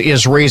about,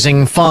 is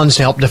raising funds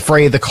to help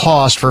defray the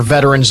cost for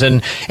veterans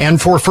and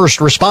for first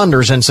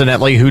responders,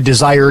 incidentally, who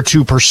desire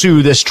to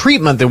pursue this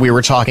treatment that we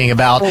were talking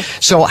about.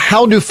 So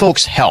how do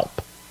folks help?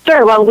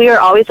 Sure. Well, we are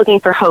always looking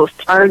for hosts.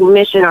 Our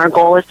mission, our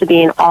goal is to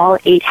be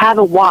have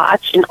a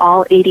watch in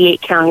all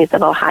 88 counties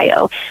of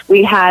Ohio.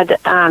 We had,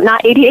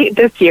 not 88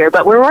 this year,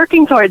 but we're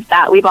working towards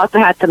that. We've also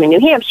had some in New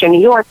Hampshire, New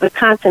York,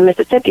 Wisconsin,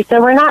 Mississippi.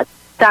 So we're not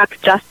stuck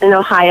just in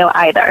Ohio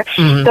either.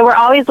 So we're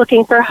always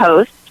looking for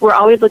hosts. We're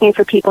always looking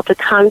for people to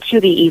come to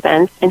the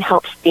events and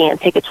help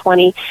stand, take a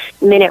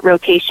 20-minute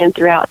rotation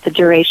throughout the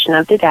duration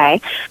of the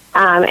day.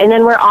 And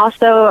then we're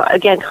also,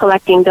 again,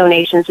 collecting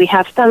donations. We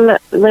have some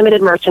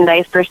limited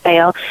merchandise for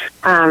sale,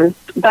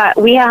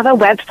 but we have a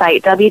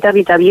website,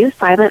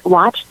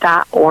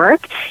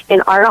 www.silentwatch.org,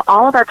 and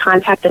all of our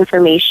contact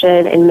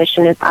information and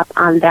mission is up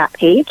on that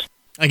page.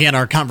 Again,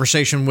 our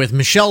conversation with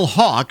Michelle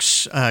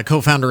Hawks,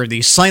 co-founder of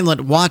the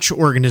Silent Watch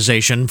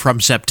organization from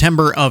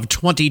September of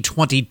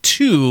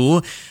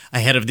 2022,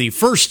 ahead of the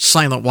first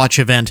Silent Watch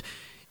event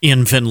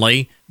in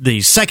Findlay.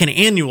 The second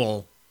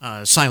annual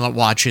Silent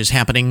Watch is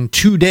happening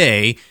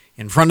today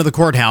in front of the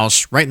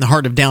courthouse, right in the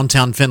heart of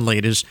downtown Findlay.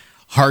 It is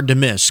hard to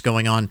miss,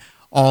 going on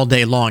all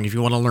day long. If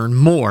you want to learn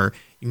more,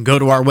 you can go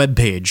to our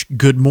webpage,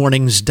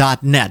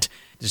 goodmornings.net.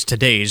 It is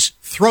today's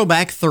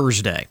Throwback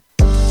Thursday.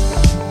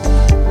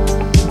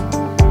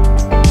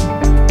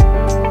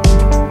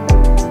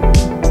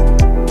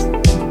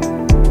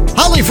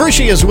 Holly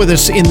Frischie is with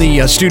us in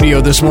the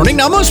studio this morning.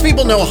 Now, most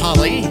people know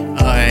Holly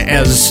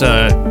as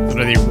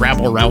the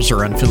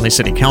rabble-rouser on Findlay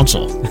City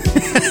Council.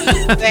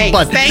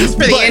 Thanks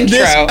for the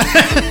intro.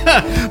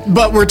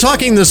 But we're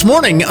talking this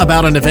morning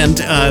about an event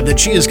that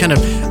she has kind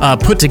of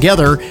put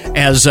together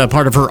as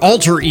part of her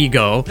alter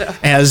ego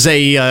as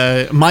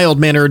a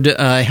mild-mannered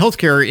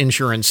healthcare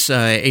insurance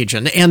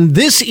agent. And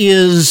this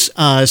is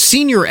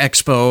Senior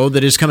Expo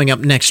that is coming up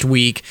next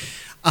week.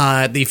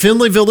 The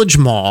Findlay Village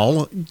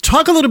Mall.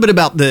 Talk a little bit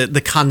about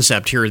the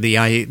concept here, the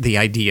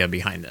idea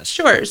behind this.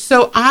 Sure.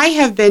 So I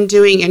have been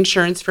doing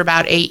insurance for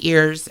about 8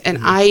 years, and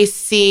I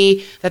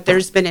see that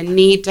there's been a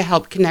need to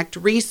help connect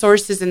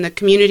resources in the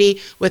community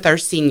with our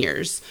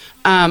seniors.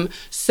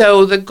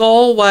 So the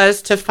goal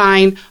was to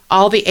find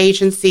all the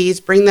agencies,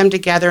 bring them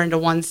together into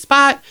one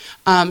spot.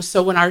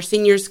 So when our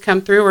seniors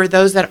come through, or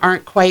those that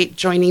aren't quite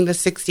joining the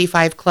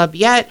 65 Club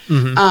yet,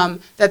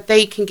 that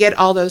they can get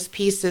all those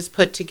pieces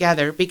put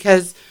together,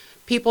 because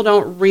people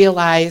don't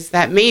realize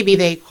that maybe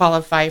they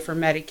qualify for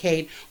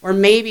Medicaid, or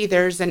maybe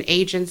there's an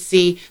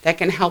agency that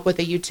can help with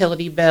a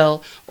utility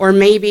bill, or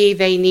maybe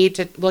they need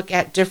to look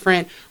at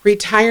different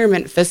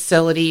retirement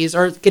facilities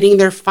or getting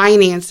their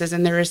finances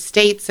and their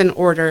estates in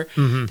order.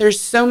 There's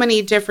so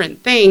many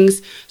different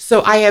things.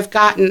 So I have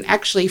gotten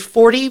actually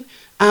 40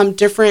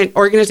 different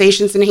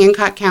organizations in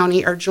Hancock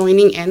County are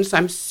joining in, so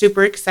I'm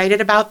super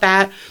excited about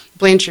that.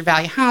 Blanchard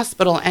Valley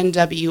Hospital,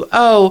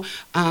 NWO,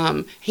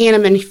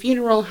 Hanneman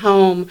Funeral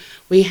Home.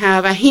 We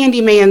have a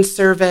handyman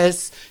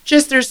service.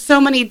 Just there's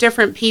so many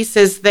different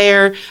pieces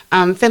there.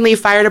 Findlay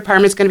Fire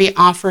Department is going to be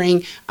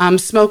offering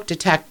smoke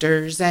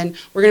detectors, and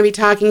we're going to be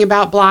talking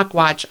about Block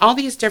Watch, all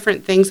these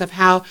different things of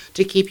how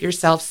to keep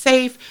yourself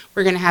safe.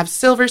 We're going to have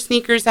silver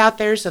sneakers out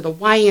there, so the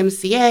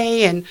YMCA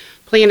and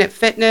Planet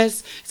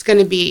Fitness. It's going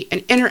to be an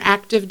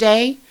interactive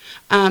day.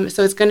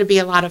 So it's going to be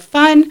a lot of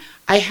fun.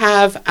 I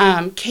have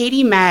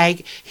Katie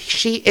Mag.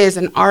 She is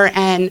an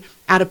RN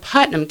out of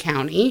Putnam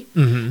County,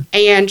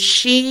 and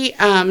she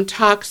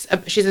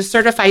she's a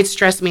certified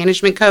stress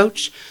management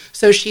coach,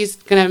 so she's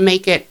going to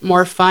make it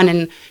more fun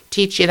and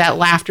teach you that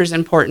laughter is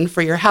important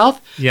for your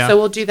health. Yeah. So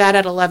we'll do that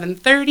at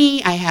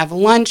 11:30. I have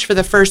lunch for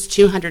the first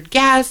 200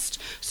 guests.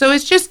 So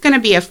it's just going to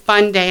be a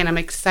fun day, and I'm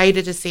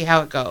excited to see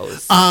how it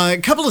goes. A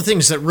couple of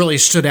things that really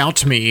stood out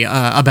to me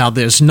about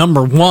this.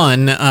 Number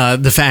one,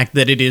 the fact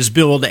that it is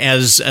billed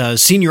as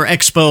Senior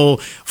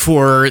Expo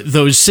for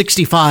those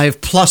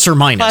 65 plus or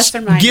minus.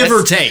 Give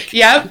or take.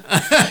 Yep.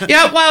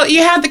 Yeah. Well,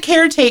 you have the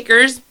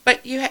caretakers,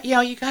 but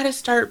you got to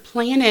start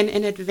planning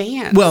in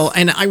advance. Well,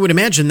 and I would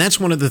imagine that's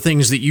one of the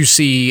things that you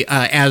see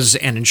as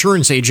an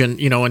insurance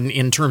agent,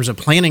 in terms of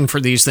planning for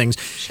these things,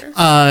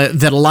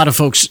 that a lot of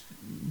folks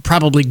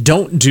probably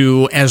don't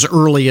do as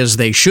early as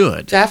they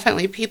should.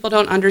 Definitely. People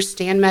don't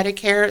understand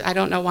Medicare. I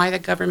don't know why the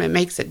government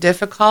makes it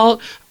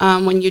difficult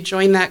when you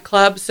join that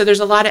club. So there's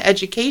a lot of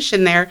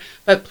education there,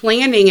 but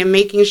planning and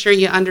making sure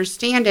you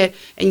understand it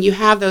and you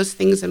have those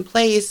things in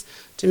place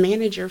to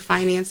manage your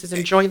finances,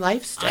 enjoy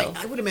life still.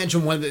 I would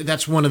imagine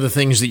that's one of the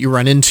things that you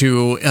run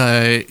into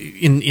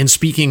in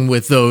speaking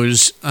with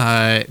those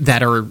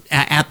that are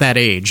at that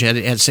age,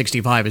 at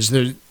 65,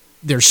 is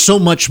there's so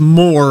much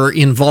more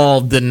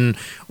involved than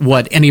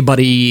what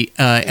anybody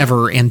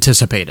ever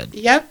anticipated.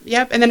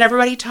 Yep. And then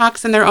everybody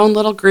talks in their own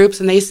little groups,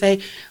 and they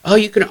say, oh,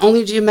 you can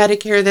only do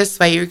Medicare this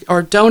way,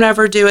 or don't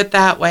ever do it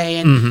that way.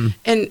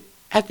 And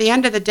at the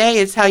end of the day,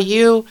 it's how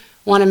you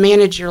want to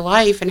manage your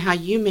life and how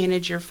you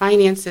manage your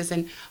finances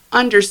and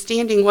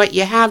understanding what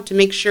you have to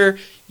make sure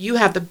you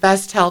have the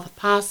best health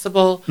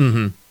possible,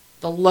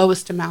 the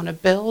lowest amount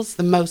of bills,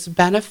 the most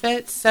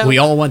benefits. So we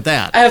all want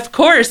that. Of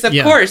course.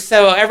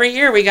 So every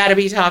year we got to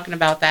be talking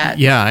about that.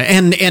 Yeah,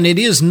 and it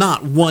is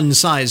not one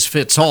size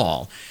fits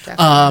all.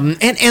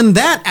 And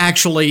that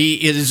actually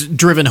is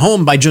driven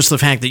home by just the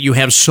fact that you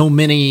have so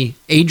many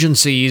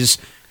agencies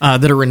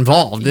that are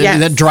involved. Yes.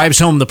 That drives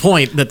home the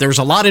point that there's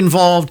a lot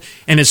involved,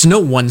 and it's no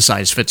one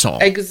size fits all.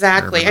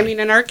 Exactly. I mean,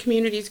 and our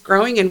community's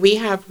growing, and we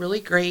have really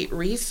great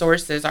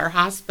resources. Our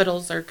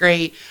hospitals are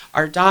great.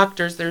 Our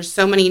doctors, there's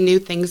so many new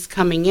things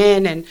coming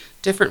in, and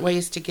different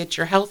ways to get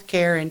your health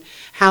care and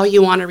how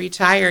you want to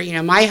retire.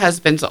 My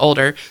husband's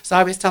older, so I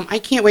always tell him, I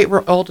can't wait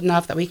we're old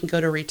enough that we can go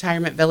to a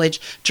retirement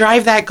village,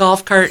 drive that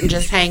golf cart and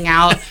just hang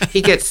out.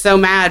 He gets so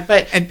mad.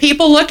 But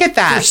people look at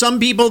that. For some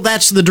people,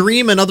 that's the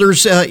dream, and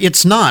others,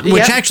 it's not,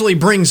 which actually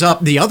brings up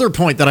the other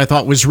point that I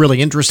thought was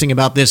really interesting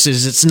about this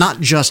is it's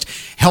not just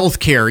health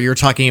care. You're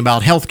talking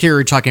about health care,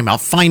 you're talking about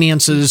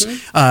finances,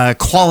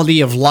 quality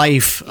of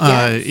life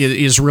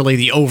is really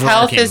the overarching.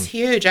 Health is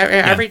huge.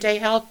 Everyday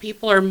health,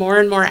 people are more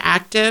and more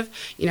active,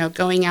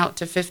 going out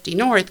to 50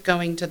 North,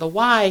 going to the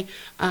Y,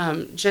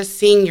 just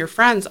seeing your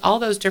friends, all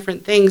those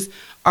different things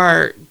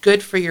are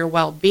good for your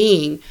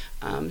well-being.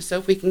 So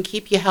if we can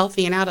keep you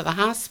healthy and out of the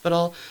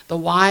hospital, the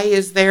Y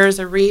is there as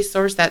a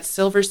resource. That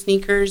Silver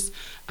Sneakers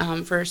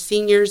for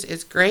seniors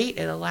is great.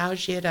 It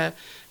allows you to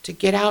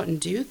get out and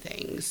do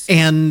things.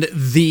 And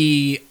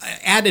the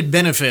added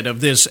benefit of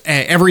this,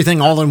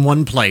 everything all in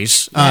one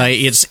place,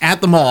 it's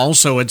at the mall,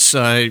 so it's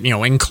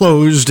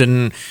enclosed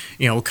and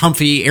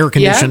comfy, air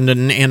conditioned,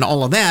 and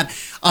all of that.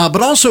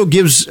 But also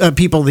gives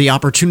people the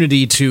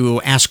opportunity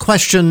to ask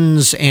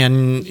questions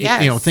and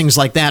things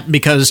like that,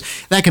 because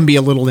that can be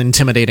a little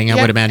intimidating, I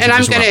would imagine. And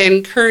I'm going to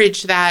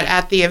encourage that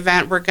at the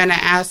event. We're going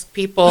to ask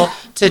people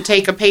to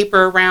take a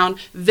paper around,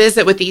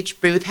 visit with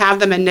each booth, have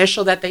them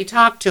initial that they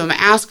talk to them,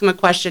 ask them a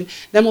question.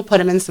 Then we'll put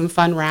them in some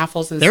fun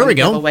raffles and some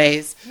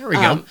giveaways. There we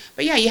go.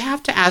 But you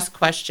have to ask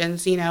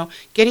questions.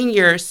 Getting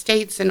your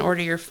estates in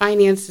order, your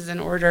finances in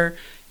order.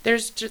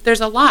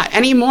 There's a lot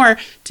anymore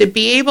to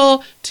be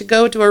able to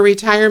go to a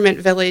retirement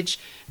village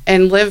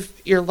and live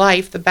your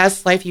life, the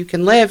best life you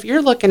can live.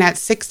 You're looking at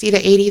 $60,000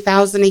 to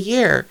 $80,000 a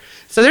year.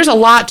 So there's a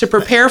lot to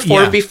prepare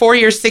for before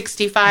you're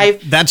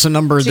 65. That's a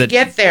number that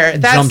get there.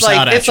 That's jumps like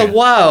out at it's you. a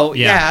whoa.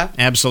 Yeah,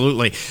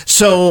 absolutely.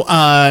 So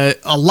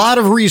a lot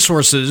of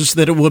resources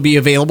that will be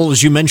available.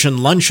 As you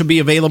mentioned, lunch will be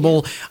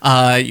available.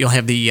 You'll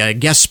have the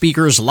guest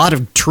speakers. A lot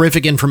of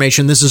terrific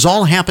information. This is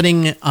all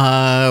happening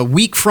a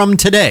week from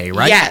today,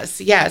 right?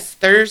 Yes.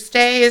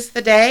 Thursday is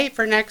the day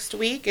for next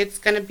week. It's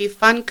going to be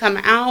fun. Come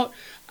out.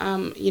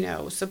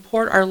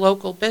 Support our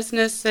local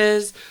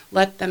businesses.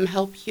 Let them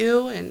help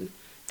you and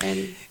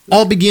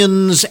all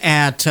begins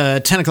at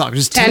 10 o'clock.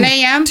 It's 10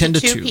 a.m. 10 to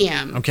 2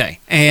 p.m. Okay.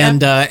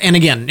 And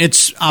again,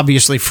 it's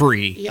obviously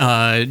free.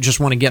 Just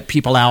want to get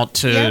people out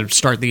to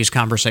start these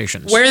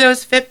conversations. Wear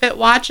those Fitbit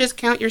watches,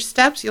 count your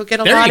steps. You'll get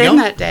a lot in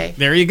that day.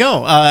 There you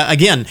go.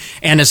 Again,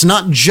 and it's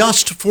not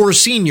just for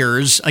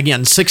seniors.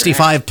 Again,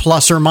 65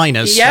 plus or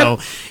minus. So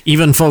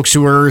even folks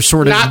who are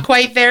sort of not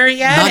quite there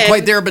yet. Not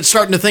quite there, but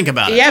starting to think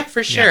about it. Yep,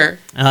 for sure.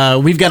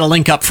 We've got a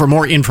link up for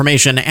more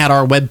information at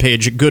our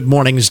webpage at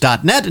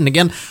goodmornings.net. And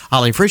again,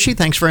 Holly Frischi,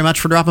 thanks very much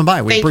for dropping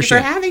by. We appreciate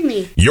it. Thank you for having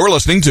me. You're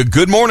listening to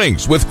Good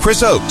Mornings with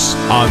Chris Oakes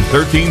on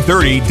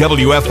 1330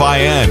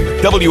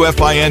 WFIN,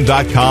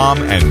 WFIN.com,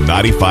 and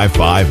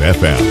 95.5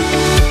 FM.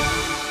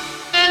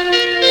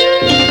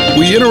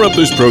 We interrupt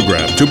this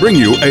program to bring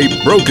you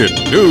a broken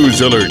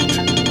news alert.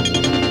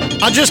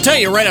 I'll just tell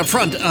you right up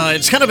front,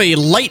 it's kind of a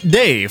light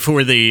day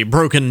for the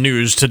broken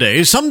news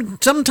today.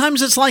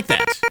 Sometimes it's like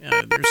that.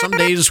 There's some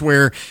days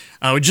where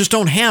we just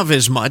don't have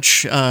as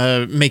much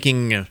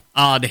making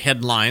odd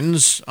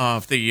headlines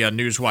off the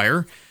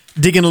newswire,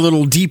 digging a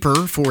little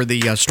deeper for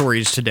the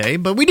stories today.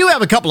 But we do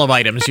have a couple of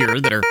items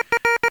here that are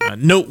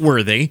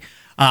noteworthy.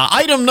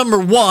 Item number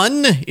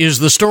one is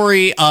the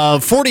story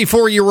of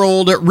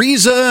 44-year-old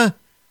Reza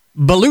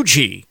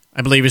Baluchi,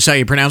 I believe is how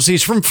you pronounce it.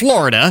 He's from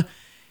Florida.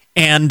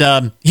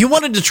 And he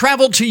wanted to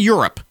travel to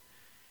Europe,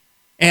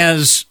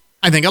 as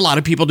I think a lot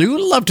of people do.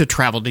 Love to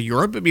travel to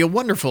Europe. It'd be a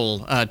wonderful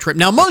trip.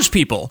 Now, most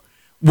people,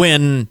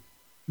 when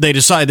they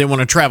decide they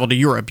want to travel to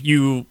Europe,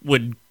 you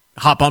would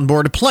hop on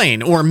board a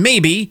plane or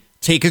maybe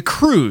take a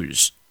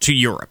cruise to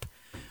Europe.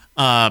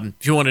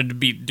 If you wanted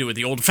to do it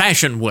the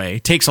old-fashioned way,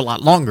 it takes a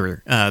lot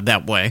longer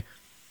that way.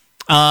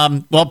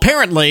 Well,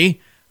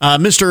 apparently,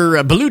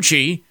 Mr.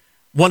 Baluchi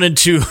wanted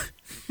to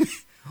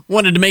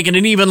make it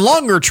an even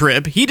longer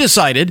trip. He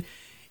decided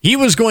he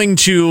was going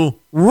to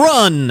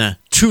run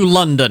to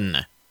London.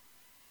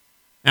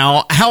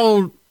 Now,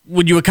 how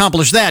would you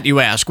accomplish that, you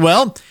ask?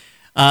 Well,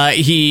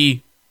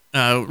 he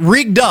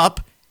rigged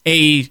up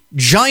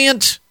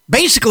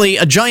basically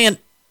a giant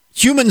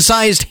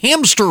human-sized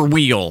hamster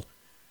wheel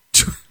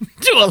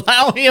to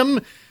allow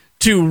him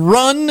to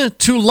run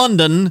to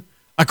London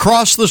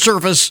across the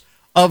surface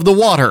of the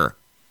water.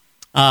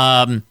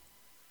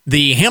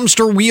 The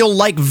hamster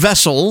wheel-like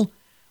vessel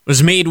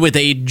was made with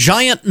a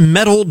giant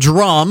metal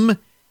drum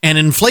and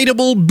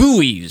inflatable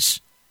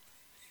buoys.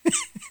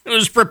 It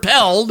was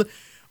propelled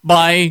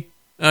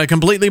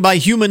completely by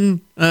human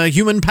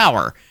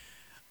power.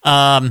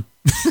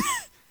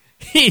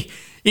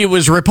 He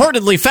was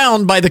reportedly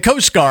found by the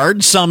Coast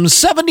Guard some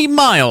 70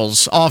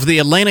 miles off the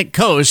Atlantic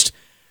coast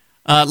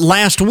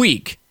last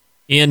week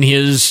in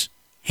his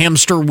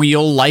hamster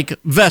wheel-like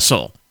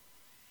vessel,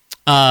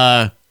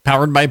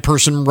 powered by a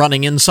person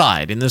running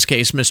inside, in this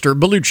case, Mr.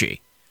 Baluchi.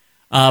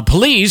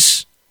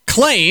 Police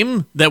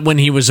claim that when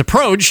he was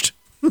approached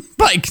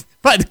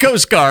by the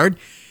Coast Guard,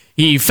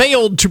 he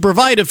failed to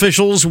provide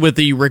officials with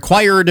the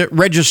required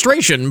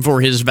registration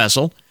for his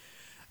vessel,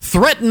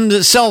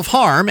 threatened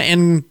self-harm,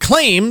 and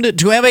claimed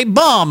to have a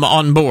bomb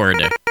on board.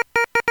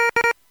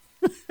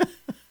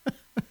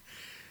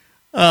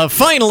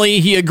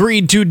 Finally, he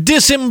agreed to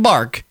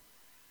disembark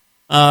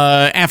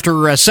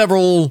after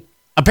several...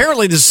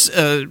 Apparently, this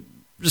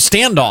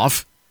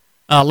standoff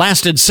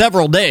lasted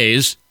several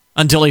days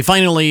until he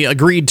finally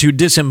agreed to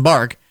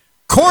disembark.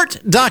 Court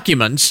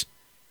documents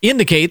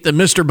indicate that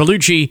Mr.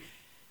 Baluchi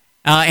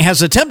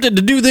has attempted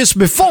to do this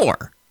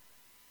before,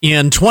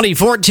 in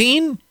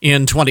 2014,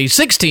 in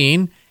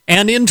 2016,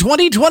 and in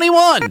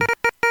 2021.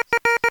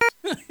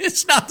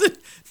 It's not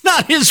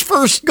his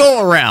first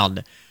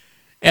go-around,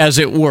 as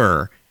it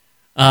were.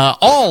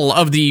 All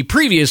of the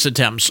previous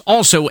attempts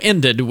also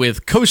ended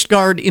with Coast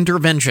Guard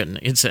intervention,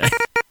 it said.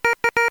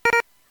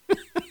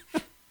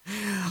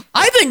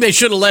 I think they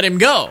should have let him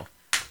go.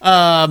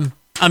 I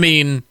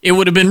mean, it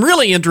would have been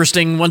really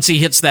interesting once he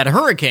hits that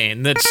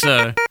hurricane that's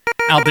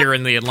out there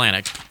in the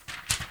Atlantic.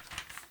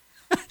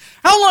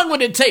 How long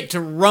would it take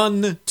to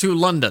run to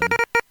London?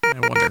 I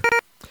wonder.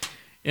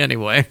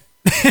 Anyway.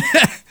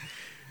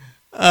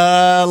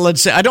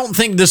 Let's see. I don't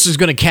think this is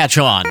going to catch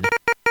on.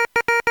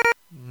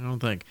 I don't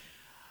think.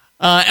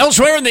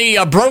 Elsewhere in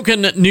the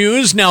broken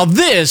news, now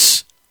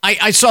this,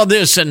 I saw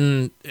this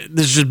and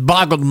this just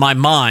boggled my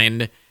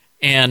mind,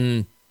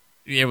 and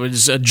it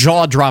was a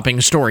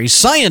jaw-dropping story.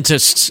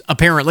 Scientists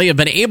apparently have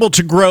been able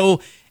to grow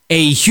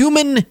a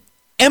human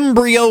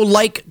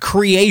embryo-like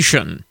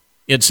creation,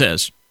 it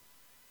says.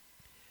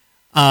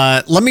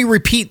 Let me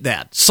repeat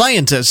that.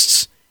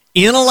 Scientists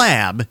in a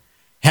lab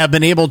have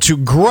been able to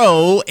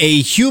grow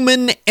a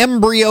human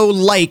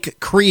embryo-like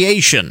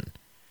creation.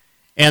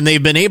 And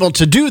they've been able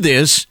to do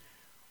this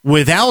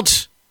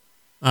without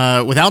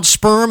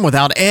sperm,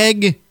 without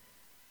egg,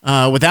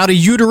 without a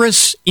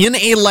uterus, in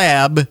a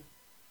lab,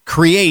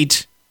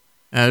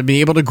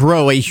 be able to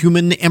grow a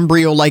human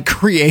embryo-like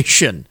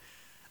creation.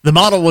 The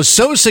model was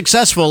so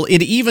successful,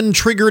 it even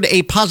triggered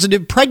a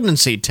positive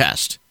pregnancy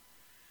test.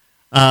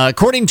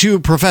 According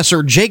to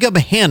Professor Jacob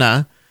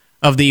Hanna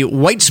of the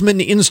Weizmann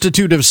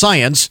Institute of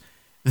Science,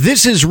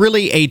 this is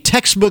really a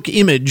textbook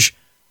image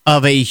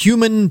of a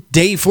human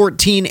day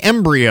 14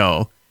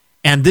 embryo,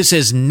 and this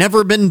has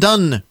never been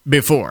done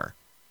before.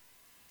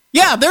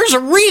 Yeah, there's a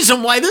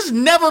reason why this has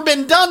never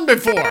been done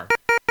before.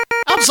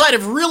 Outside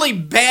of really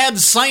bad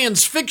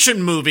science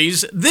fiction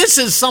movies, this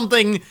is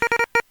something...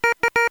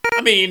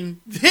 I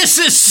mean, this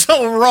is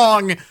so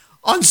wrong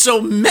on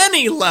so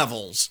many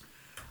levels.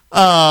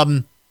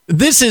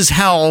 This is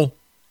how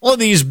all of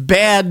these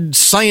bad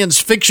science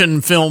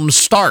fiction films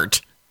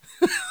start.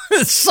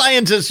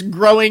 Scientists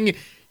growing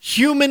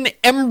human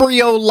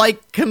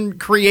embryo-like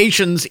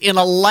creations in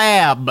a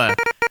lab.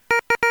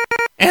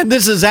 And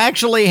this is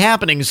actually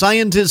happening.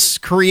 Scientists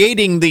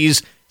creating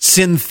these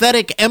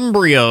synthetic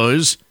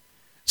embryos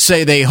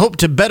say they hope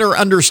to better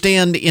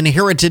understand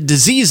inherited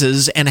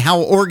diseases and how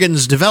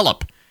organs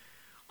develop.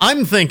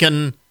 I'm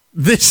thinking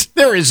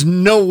There is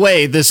no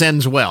way this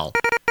ends well.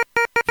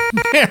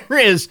 There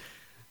is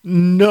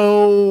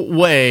no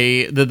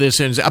way that this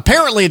ends.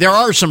 Apparently, there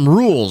are some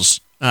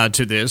rules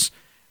to this.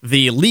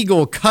 The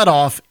legal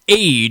cutoff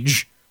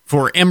age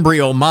for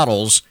embryo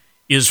models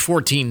is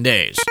 14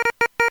 days.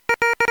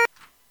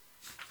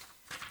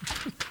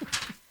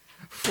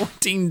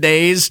 14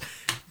 days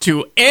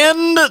to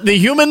end the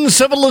human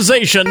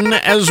civilization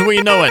as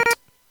we know it.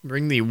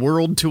 Bring the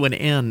world to an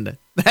end.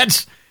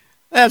 That's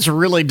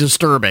really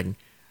disturbing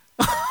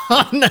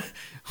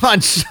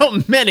on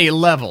so many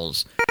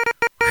levels.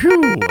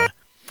 Whew.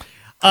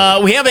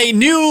 We have a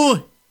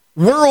new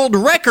world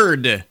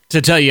record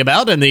to tell you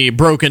about in the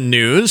broken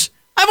news.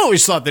 I've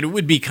always thought that it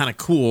would be kind of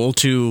cool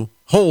to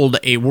hold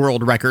a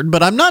world record,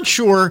 but I'm not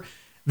sure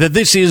that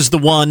this is the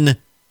one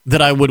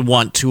that I would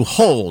want to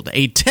hold.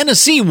 A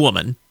Tennessee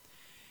woman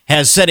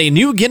has set a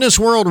new Guinness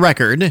World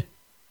Record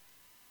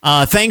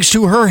thanks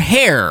to her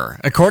hair.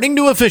 According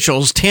to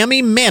officials,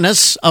 Tammy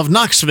Manis of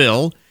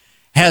Knoxville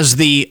has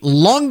the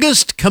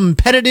longest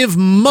competitive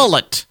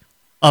mullet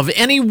of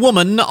any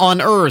woman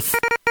on Earth.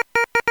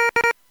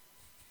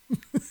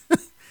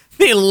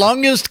 The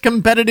longest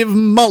competitive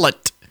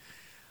mullet.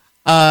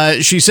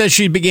 She says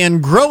she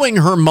began growing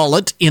her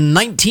mullet in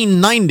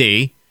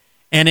 1990,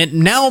 and it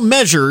now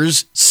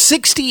measures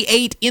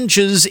 68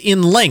 inches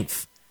in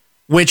length,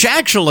 which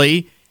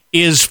actually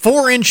is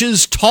 4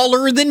 inches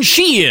taller than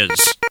she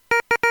is.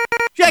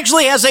 She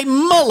actually has a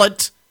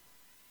mullet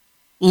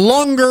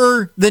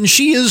longer than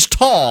she is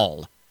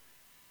tall.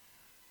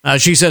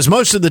 She says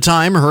most of the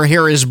time her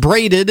hair is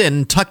braided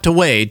and tucked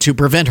away to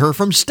prevent her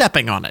from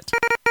stepping on it.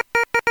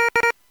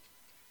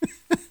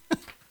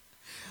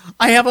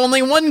 I have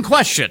only one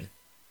question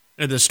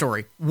in this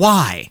story.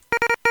 Why?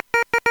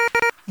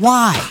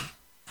 Why?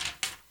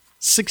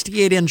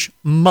 68-inch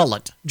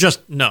mullet.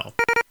 Just no.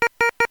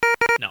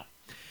 No.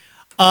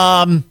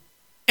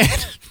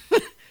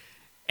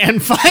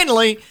 And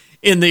finally,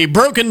 in the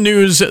broken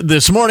news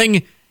this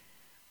morning,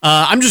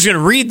 I'm just going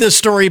to read this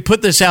story,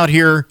 put this out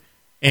here,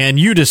 and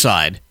you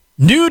decide.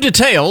 New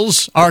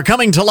details are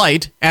coming to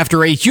light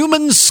after a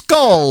human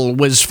skull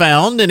was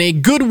found in a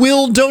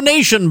Goodwill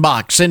donation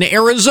box in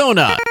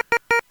Arizona.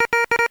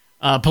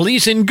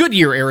 Police in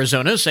Goodyear,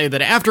 Arizona, say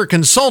that after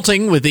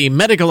consulting with the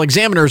medical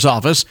examiner's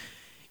office,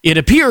 it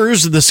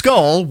appears the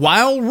skull,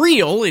 while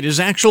real, it is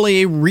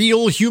actually a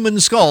real human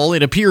skull.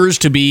 It appears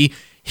to be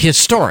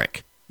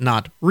historic,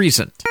 not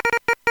recent.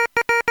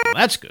 Well,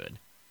 that's good.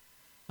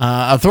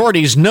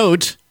 Authorities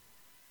note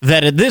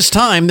that at this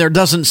time there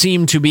doesn't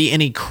seem to be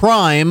any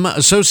crime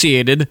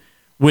associated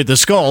with the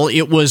skull.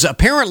 It was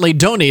apparently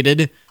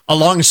donated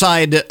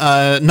alongside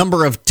a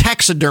number of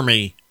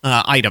taxidermy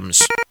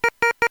items.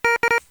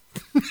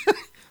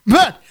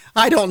 But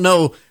I don't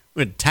know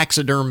with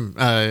taxiderm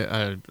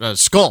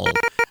skull.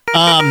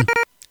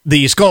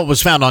 The skull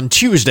was found on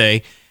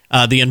Tuesday.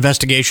 The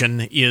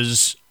investigation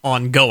is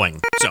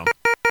ongoing. So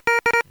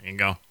there you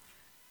go.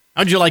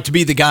 How'd you like to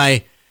be the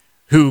guy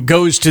who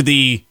goes to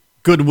the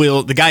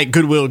Goodwill? The guy at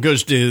Goodwill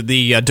goes to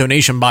the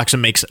donation box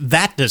and makes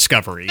that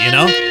discovery. You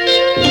know?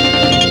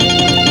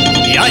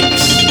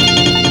 Yikes.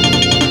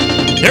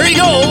 There you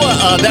go.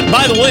 That,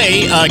 by the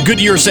way,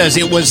 Goodyear says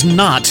it was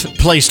not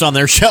placed on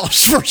their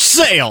shelves for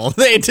sale.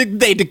 They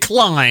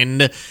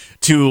declined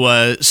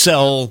to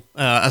sell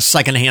a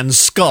secondhand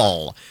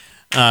skull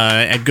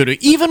at Goodyear,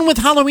 even with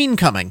Halloween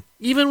coming.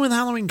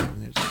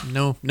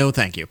 No,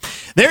 thank you.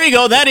 There you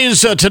go. That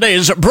is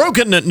today's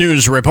Broken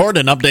News Report,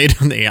 an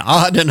update on the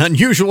odd and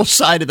unusual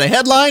side of the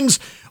headlines.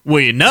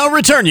 We now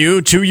return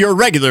you to your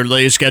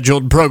regularly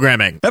scheduled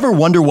programming. Ever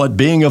wonder what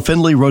being a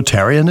Findlay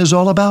Rotarian is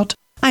all about?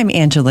 I'm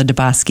Angela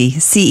DeBoski,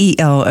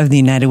 CEO of the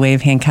United Way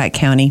of Hancock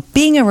County.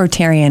 Being a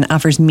Rotarian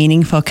offers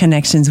meaningful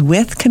connections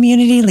with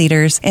community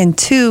leaders and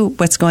to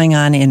what's going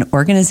on in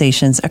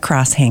organizations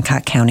across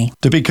Hancock County.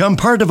 To become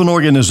part of an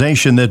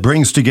organization that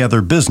brings together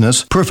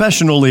business,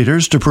 professional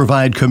leaders to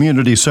provide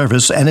community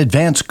service and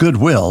advance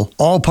goodwill,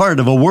 all part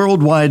of a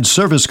worldwide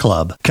service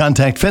club,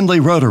 contact Findlay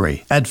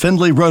Rotary at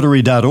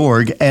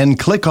findlayrotary.org and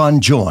click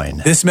on Join.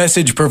 This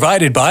message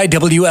provided by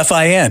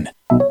WFIN.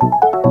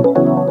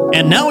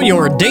 And now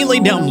your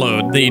daily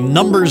download, the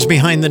numbers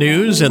behind the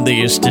news and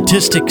the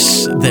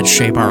statistics that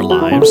shape our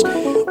lives.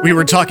 We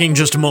were talking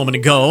just a moment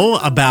ago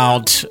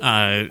about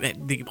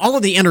all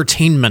of the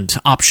entertainment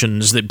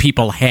options that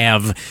people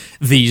have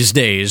these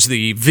days,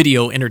 the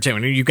video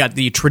entertainment. You've got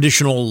the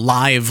traditional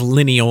live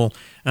linear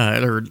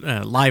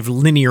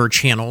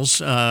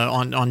channels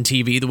on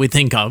TV that we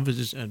think of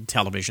as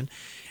television.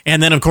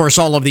 And then, of course,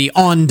 all of the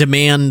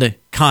on-demand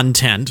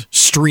content,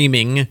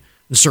 streaming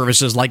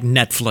services like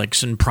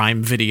Netflix and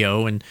Prime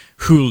Video and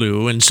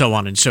Hulu and so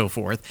on and so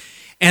forth.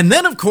 And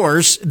then, of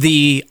course,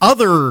 the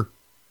other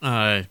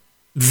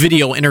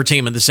video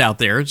entertainment that's out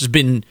there, it's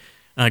been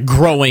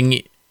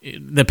growing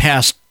the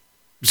past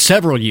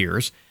several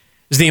years,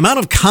 is the amount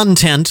of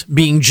content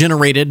being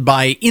generated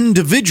by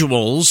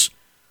individuals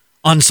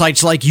on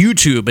sites like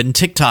YouTube and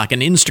TikTok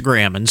and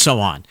Instagram and so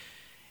on.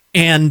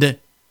 And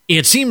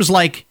it seems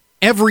like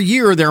every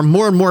year there are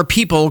more and more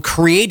people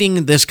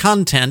creating this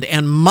content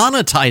and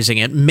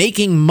monetizing it,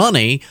 making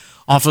money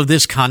off of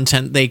this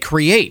content they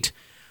create.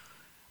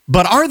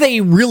 But are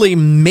they really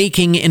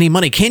making any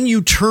money? Can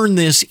you turn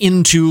this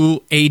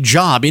into a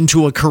job,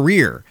 into a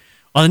career?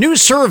 A new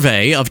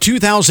survey of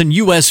 2,000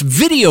 U.S.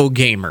 video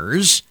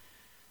gamers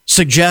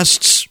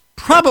suggests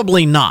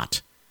probably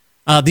not.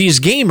 These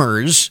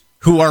gamers,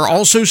 who are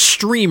also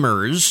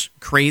streamers,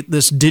 create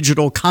this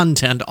digital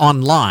content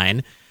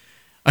online.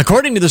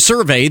 According to the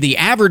survey, the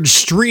average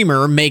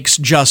streamer makes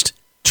just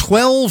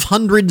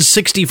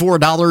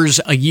 $1,264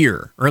 a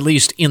year, or at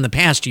least in the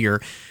past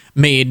year,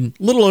 made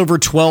a little over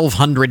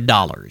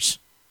 $1,200.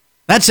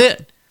 That's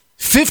it.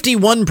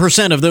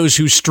 51% of those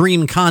who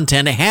stream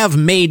content have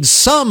made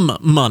some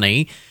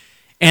money,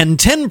 and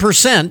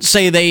 10%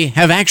 say they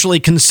have actually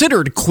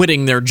considered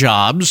quitting their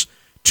jobs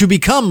to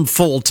become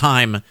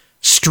full-time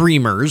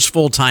streamers,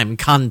 full-time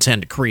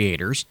content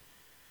creators.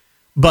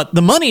 But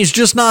the money's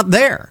just not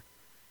there.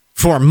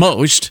 For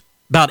most,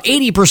 about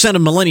 80%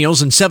 of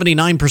millennials and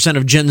 79%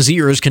 of Gen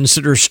Zers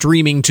consider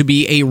streaming to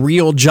be a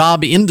real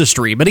job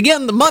industry. But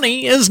again, the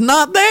money is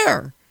not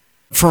there.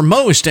 For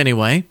most,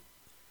 anyway.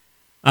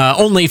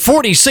 Only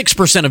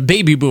 46% of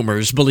baby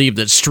boomers believe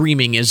that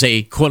streaming is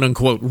a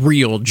quote-unquote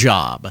real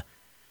job.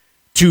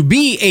 To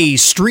be a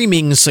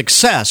streaming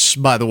success,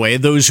 by the way,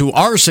 those who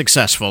are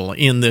successful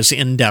in this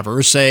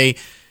endeavor say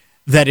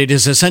that it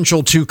is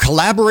essential to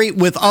collaborate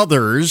with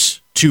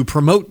others to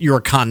promote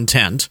your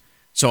content.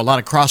 So a lot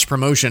of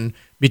cross-promotion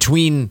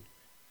between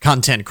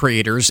content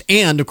creators,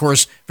 and, of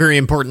course, very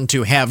important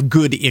to have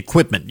good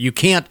equipment. You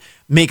can't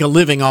make a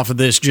living off of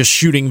this just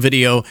shooting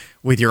video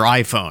with your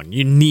iPhone.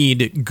 You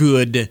need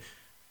good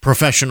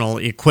professional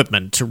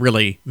equipment to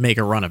really make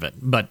a run of it.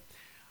 But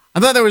I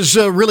thought that was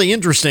really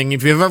interesting.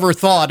 If you've ever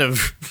thought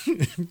of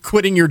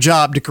quitting your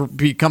job to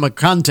become a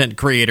content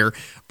creator,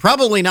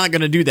 probably not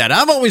going to do that.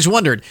 I've always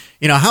wondered,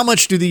 how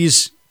much do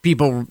these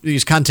people,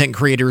 these content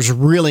creators,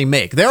 really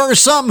make? There are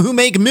some who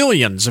make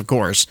millions, of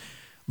course,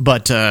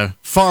 but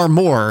far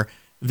more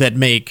that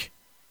make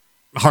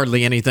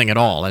hardly anything at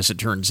all, as it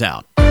turns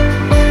out.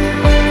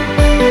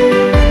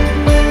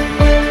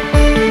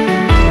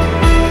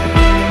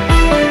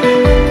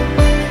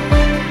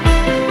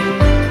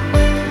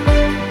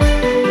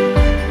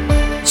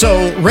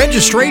 So,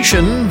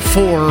 registration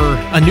for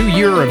a new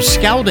year of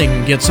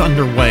scouting gets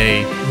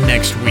underway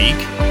next week.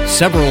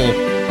 Several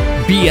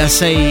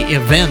BSA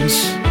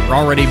events are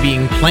already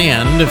being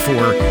planned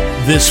for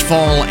this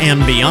fall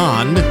and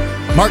beyond.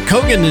 Mark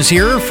Kogan is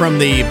here from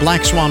the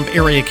Black Swamp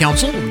Area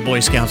Council of the Boy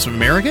Scouts of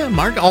America.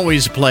 Mark,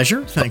 always a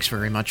pleasure. Thanks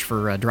very much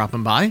for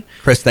dropping by.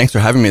 Chris, thanks for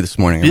having me this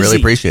morning. I really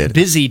appreciate it.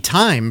 Busy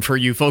time for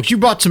you folks. You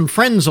brought some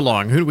friends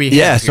along. Who do we have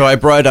here? So I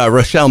brought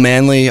Rochelle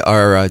Manley,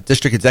 our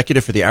district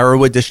executive for the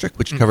Arrowwood District,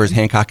 which covers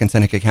Hancock and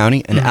Seneca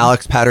County, and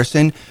Alex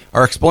Patterson,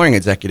 our exploring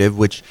executive,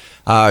 which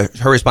her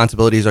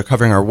responsibilities are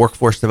covering our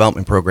workforce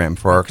development program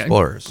for our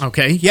explorers.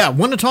 Okay, yeah, I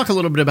want to talk a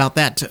little bit about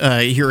that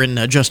here in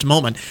just a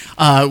moment.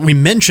 We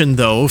mentioned,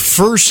 though,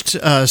 first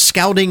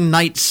scouting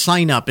night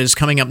sign-up is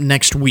coming up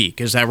next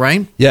week. Is that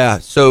right? Yeah,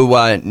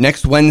 so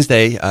next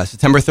Wednesday,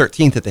 September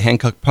 13th at the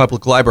Hancock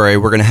Public Library,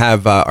 we're going to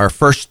have our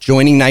first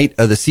joining night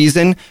of the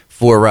season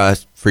for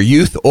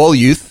youth, all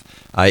youth.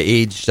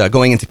 Aged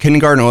going into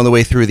kindergarten all the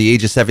way through the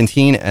age of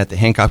 17 at the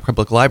Hancock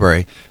Public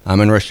Library.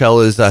 And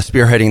Rochelle is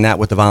spearheading that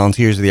with the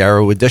volunteers of the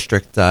Arrowwood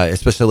District,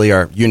 especially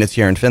our units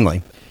here in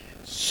Findlay.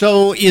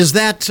 So is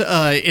that,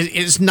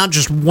 it's not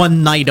just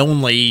one night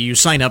only, you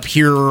sign up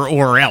here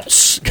or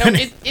else? No,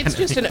 it's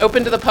just an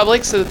open to the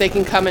public so that they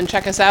can come and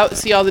check us out,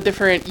 see all the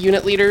different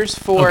unit leaders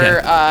for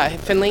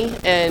Findlay,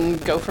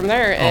 and go from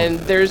there. And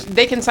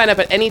they can sign up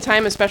at any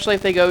time, especially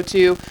if they go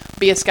to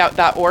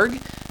beascout.org.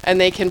 And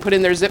they can put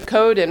in their zip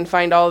code and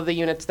find all of the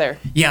units there.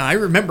 Yeah, I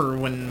remember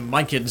when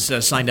my kids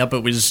signed up,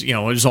 it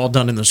was all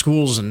done in the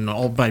schools and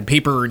all by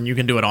paper, and you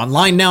can do it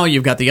online now.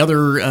 You've got the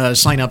other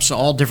sign-ups,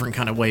 all different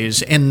kind of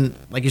ways. And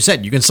like you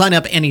said, you can sign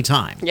up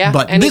anytime. Yeah,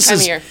 but any time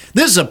of year.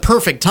 This is a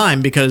perfect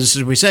time because,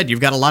 as we said,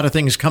 you've got a lot of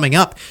things coming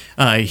up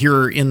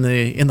here in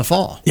the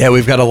fall. Yeah,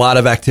 we've got a lot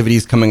of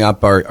activities coming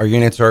up. Our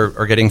units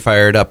are getting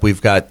fired up. We've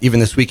got,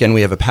 even this weekend,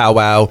 we have a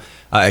powwow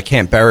at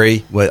Camp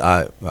Berry, with,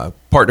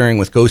 partnering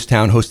with Ghost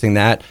Town, hosting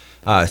that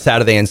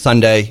Saturday and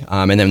Sunday.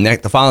 And then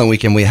the following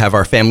weekend, we have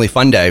our Family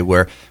Fun Day,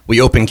 where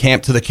we open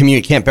Camp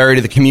Berry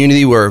to the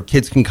community, where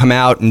kids can come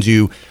out and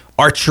do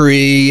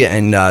archery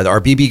and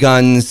our BB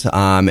guns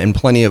and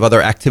plenty of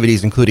other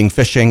activities, including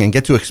fishing, and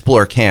get to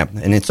explore camp.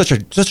 And it's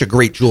such a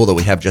great jewel that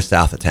we have just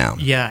south of town.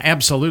 Yeah,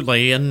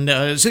 absolutely. And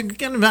it's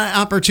kind of an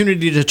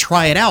opportunity to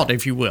try it out,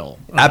 if you will.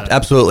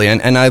 Absolutely.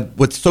 And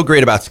what's so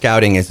great about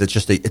scouting is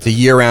it's a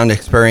year-round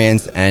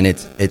experience, and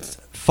it's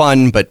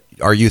fun, but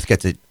our youth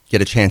get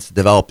a chance to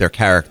develop their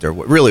character.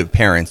 What really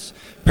parents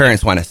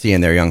want to see in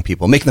their young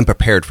people, make them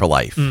prepared for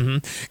life. A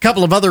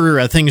couple of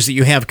other things that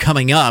you have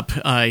coming up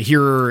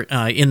here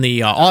in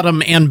the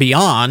autumn and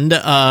beyond.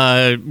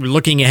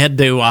 Looking ahead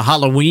to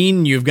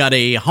Halloween, you've got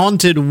a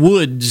Haunted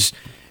Woods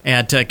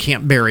at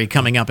Camp Barry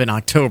coming up in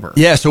October.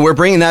 Yeah, so we're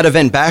bringing that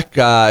event back.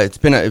 It's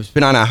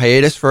been on a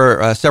hiatus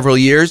for several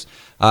years.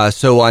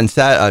 So on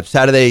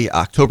Saturday,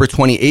 October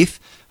 28th,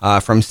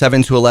 from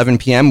 7 to 11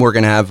 p.m., we're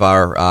going to have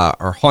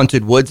our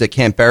Haunted Woods at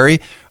Camp Barry.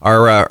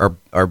 Our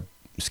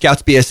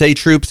Scouts BSA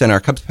troops and our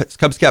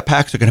Cub Scout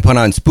packs are going to put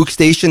on spook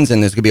stations,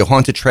 and there's going to be a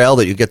haunted trail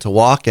that you get to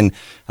walk and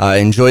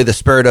enjoy the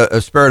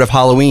spirit of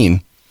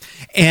Halloween.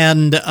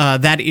 And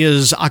that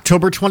is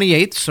October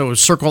 28th, so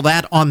circle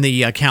that on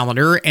the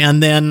calendar.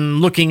 And then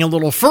looking a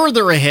little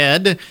further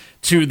ahead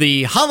to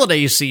the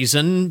holiday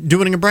season,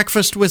 doing a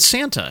breakfast with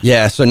Santa.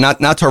 Yeah, so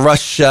not to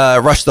rush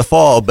the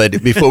fall,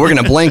 but before we're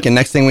going to blink, and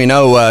next thing we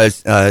know,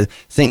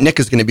 St. Nick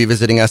is going to be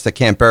visiting us at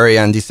Camp Barry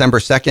on December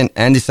 2nd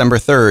and December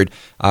 3rd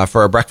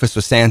for a breakfast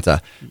with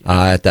Santa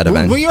at that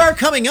event. We are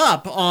coming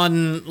up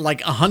on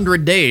like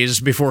 100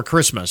 days before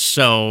Christmas.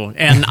 So,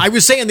 and I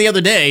was saying the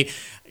other day,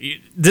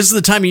 this is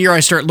the time of year I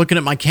start looking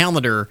at my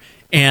calendar,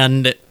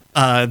 and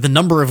the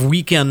number of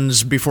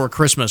weekends before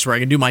Christmas where I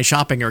can do my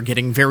shopping are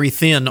getting very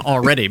thin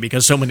already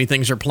because so many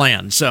things are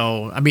planned.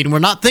 So, I mean, we're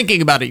not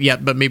thinking about it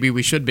yet, but maybe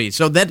we should be.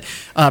 So that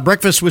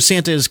Breakfast with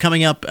Santa is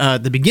coming up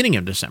the beginning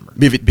of December.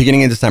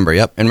 Beginning of December,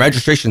 yep. And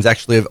registrations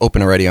actually have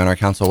opened already on our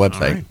council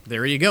website. All right,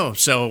 there you go.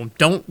 So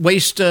don't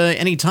waste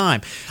any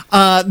time.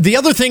 The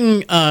other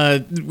thing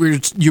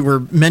you were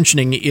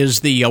mentioning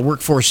is the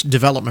workforce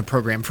development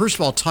program. First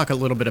of all, talk a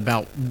little bit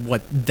about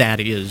what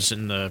that is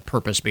and the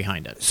purpose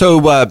behind it.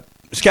 So,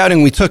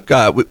 Scouting, we took,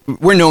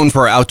 we're known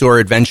for our outdoor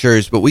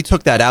adventures, but we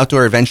took that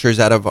outdoor adventures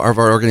out of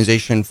our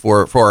organization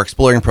for our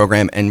exploring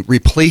program and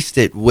replaced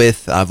it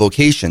with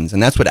vocations.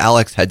 And that's what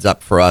Alex heads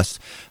up for us.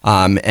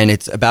 And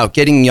it's about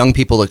getting young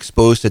people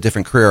exposed to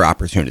different career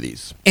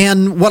opportunities.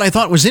 And what I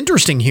thought was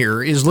interesting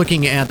here is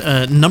looking at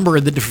a number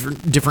of the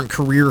different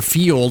career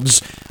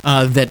fields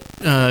that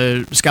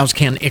Scouts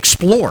can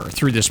explore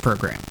through this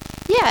program.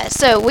 Yeah,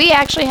 so we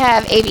actually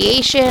have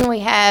aviation. We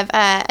have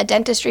a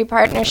dentistry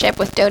partnership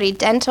with Doty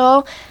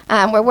Dental.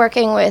 We're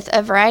working with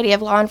a variety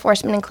of law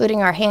enforcement,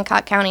 including our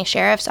Hancock County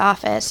Sheriff's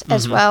Office,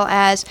 as well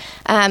as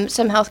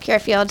some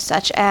healthcare fields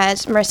such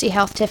as Mercy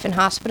Health Tiffin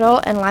Hospital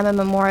and Lima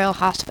Memorial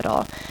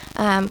Hospital.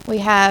 We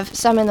have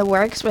some in the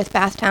works with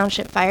Bath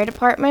Township Fire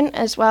Department,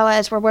 as well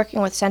as we're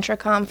working with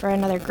Centricom for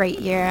another great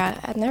year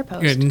on their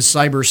post. In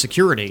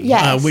cybersecurity,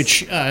 yes.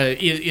 Which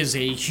is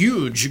a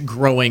huge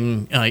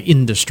growing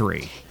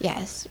industry.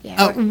 Yes.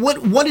 Yeah.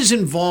 What is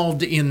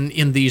involved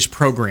in these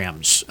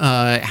programs?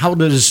 How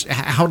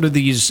do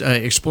these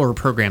Explorer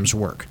programs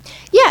work?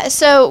 Yeah,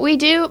 so we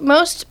do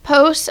most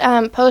posts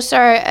are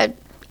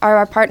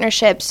our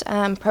partnerships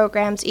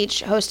programs,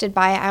 each hosted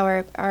by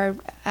our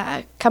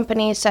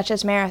companies such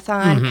as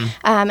Marathon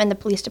and the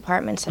police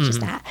department, such as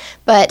that.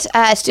 But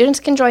students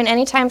can join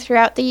anytime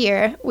throughout the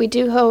year. We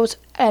do host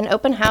an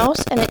open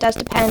house, and it does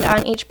depend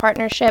on each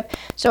partnership.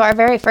 So our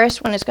very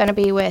first one is going to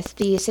be with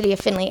the City of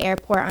Findlay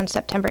Airport on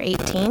September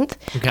 18th.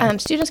 Okay.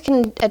 Students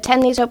can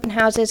attend these open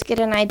houses, get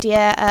an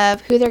idea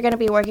of who they're going to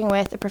be working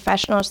with, the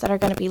professionals that are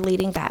going to be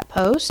leading that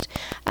post,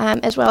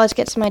 as well as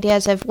get some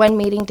ideas of when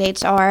meeting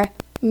dates are.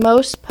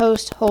 Most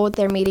posts hold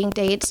their meeting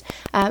dates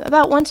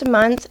about once a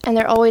month, and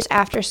they're always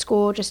after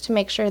school just to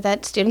make sure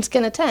that students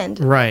can attend.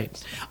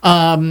 Right.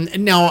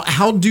 Now,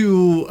 how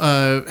do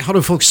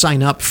folks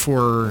sign up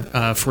for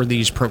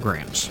these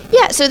programs?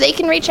 Yeah, so they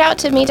can reach out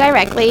to me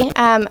directly.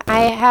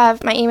 I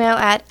have my email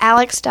at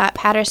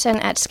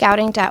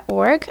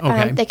alex.patterson@scouting.org.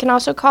 Okay. They can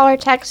also call or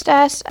text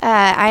us.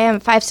 I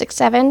am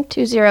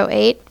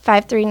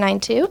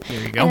 567-208-5392.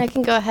 There you go. And I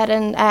can go ahead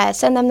and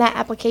send them that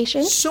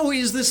application. So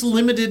is this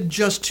limited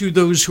just to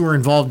those who are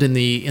involved in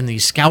the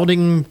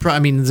scouting? I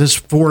mean, is this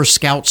for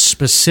scouts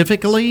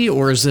specifically,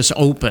 or is this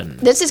open?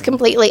 This is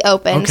completely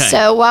open. Okay.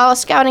 So while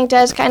scouting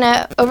does kind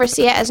of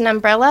oversee it as an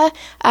umbrella,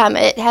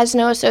 it has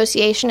no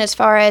association as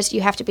far as you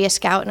have to be a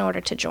scout in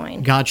order to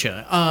join.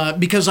 Gotcha.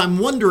 Because I'm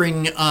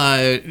wondering,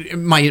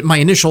 my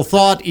initial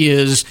thought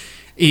is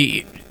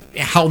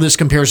how this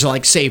compares to,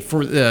 like, say,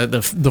 for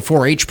the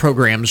 4-H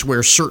programs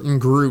where certain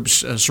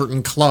groups,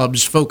 certain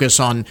clubs focus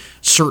on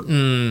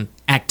certain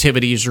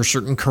activities or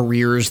certain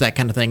careers, that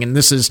kind of thing. And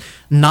this is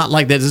not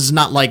like that. This is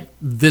not like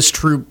this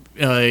troop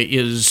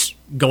is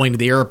going to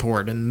the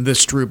airport and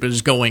this troop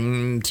is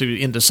going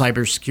into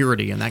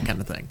cybersecurity and that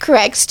kind of thing.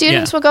 Correct.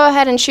 Students will go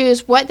ahead and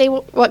choose what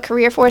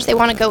career force they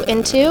want to go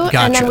into,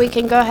 and then we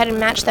can go ahead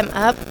and match them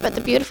up. But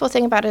the beautiful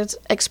thing about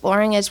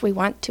exploring is we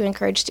want to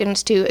encourage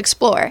students to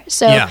explore.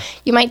 So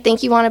you might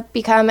think you want to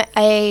become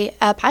a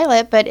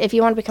pilot, but if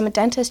you want to become a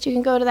dentist, you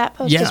can go to that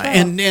post as well.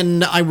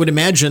 and I would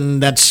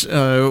imagine that's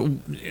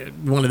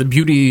one of the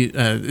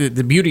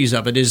beauties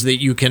of it is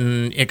that you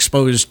can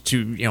expose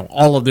to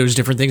all of those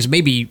different things.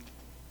 Maybe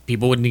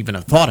people wouldn't even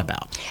have thought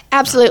about.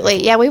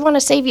 Absolutely. Yeah, we want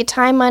to save you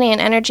time, money,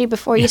 and energy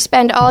before you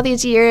spend all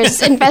these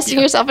years investing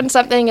yourself in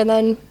something and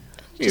then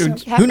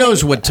who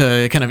knows what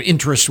kind of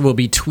interest will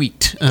be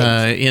tweaked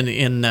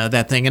in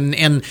that thing.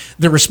 And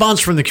the response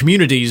from the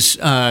communities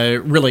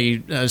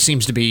really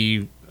seems to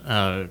be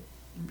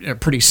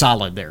pretty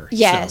solid there.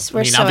 Yes, so,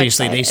 we're so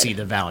obviously excited. they see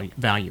the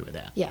value of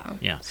that.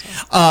 Yeah.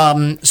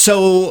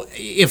 So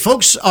if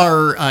folks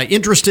are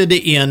interested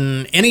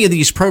in any of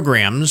these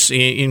programs,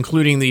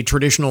 including the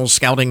traditional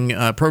scouting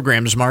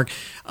programs, Mark,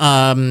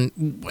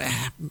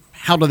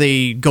 how do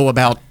they go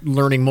about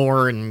learning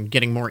more and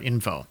getting more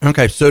info?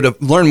 Okay, so to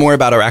learn more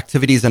about our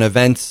activities and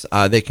events,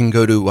 they can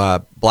go to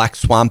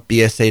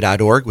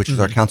blackswampbsa.org, which is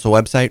our council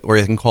website, or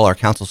they can call our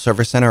council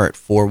service center at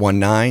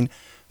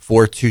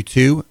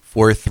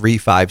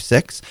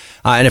 419-422-4356.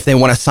 And if they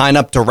want to sign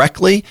up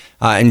directly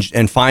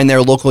and find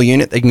their local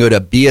unit, they can go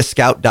to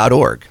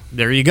beascout.org.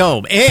 There you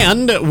go.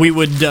 And we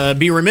would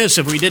be remiss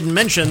if we didn't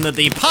mention that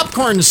the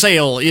popcorn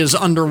sale is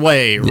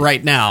underway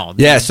right now.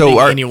 Yeah, so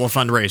our annual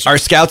fundraiser. Our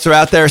scouts are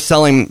out there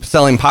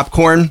selling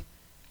popcorn.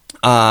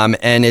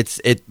 And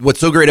what's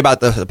so great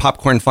about the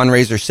popcorn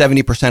fundraiser,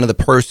 70% of the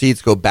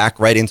proceeds go back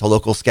right into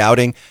local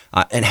scouting,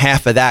 and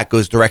half of that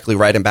goes directly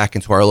right and back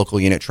into our local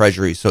unit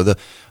treasury. So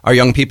our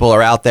young people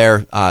are out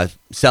there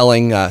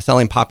selling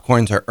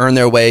popcorn to earn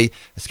their way.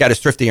 Scout is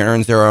thrifty and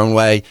earns their own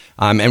way.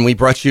 And we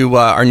brought you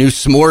our new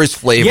s'mores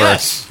flavor,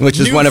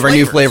 which is one of our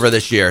new flavor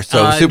this year.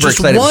 So super just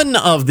excited. One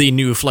of the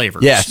new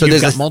flavors. Yeah, so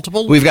You've there's got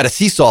multiple. We've got a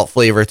sea salt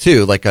flavor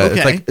too,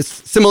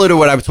 it's similar to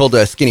what I was told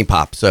a Skinny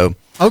Pop. So.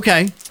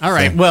 Okay. All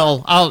right.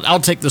 Well, I'll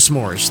take the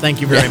s'mores.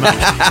 Thank you very much.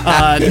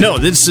 No,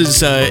 this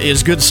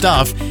is good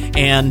stuff.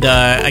 And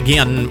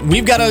again,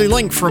 we've got a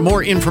link for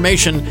more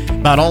information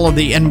about all of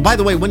the. And by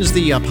the way, when is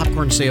the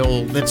popcorn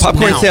sale?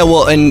 Popcorn sale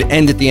will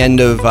end at the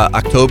end of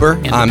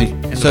October.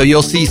 So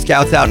you'll see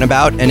scouts out and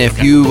about. And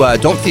if you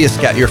don't see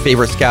your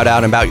favorite scout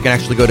out and about, you can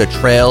actually go to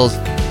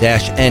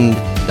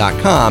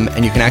trails-end.com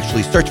and you can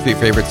actually search for your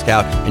favorite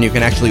scout and you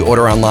can actually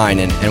order online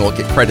and we'll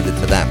get credited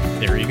to them.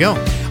 There you go.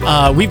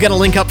 We've got a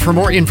link up for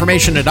more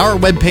information at our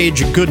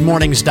webpage at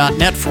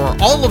goodmornings.net for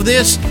all of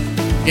this.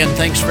 Again,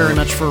 thanks very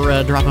much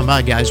for dropping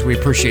by, guys. We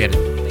appreciate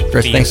it.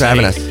 Chris, thanks for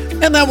having us.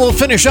 And that will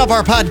finish up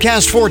our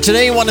podcast for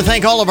today. I want to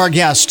thank all of our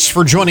guests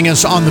for joining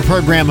us on the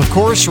program, of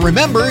course.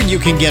 Remember, you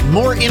can get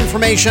more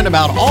information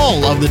about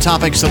all of the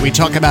topics that we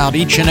talk about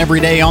each and every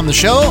day on the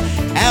show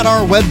at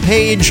our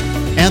webpage,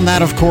 and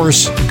that, of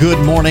course,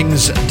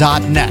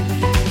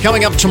 goodmornings.net.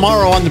 Coming up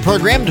tomorrow on the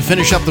program to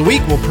finish up the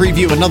week, we'll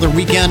preview another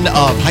weekend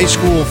of high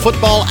school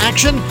football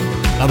action,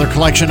 another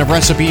collection of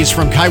recipes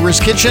from Kyra's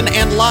Kitchen,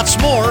 and lots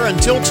more.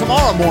 Until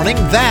tomorrow morning,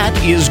 that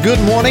is Good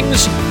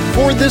Mornings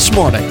for this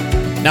morning.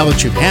 Now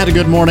that you've had a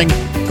good morning,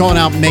 go on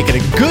out and make it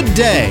a good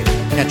day.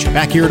 Catch you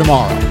back here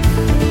tomorrow.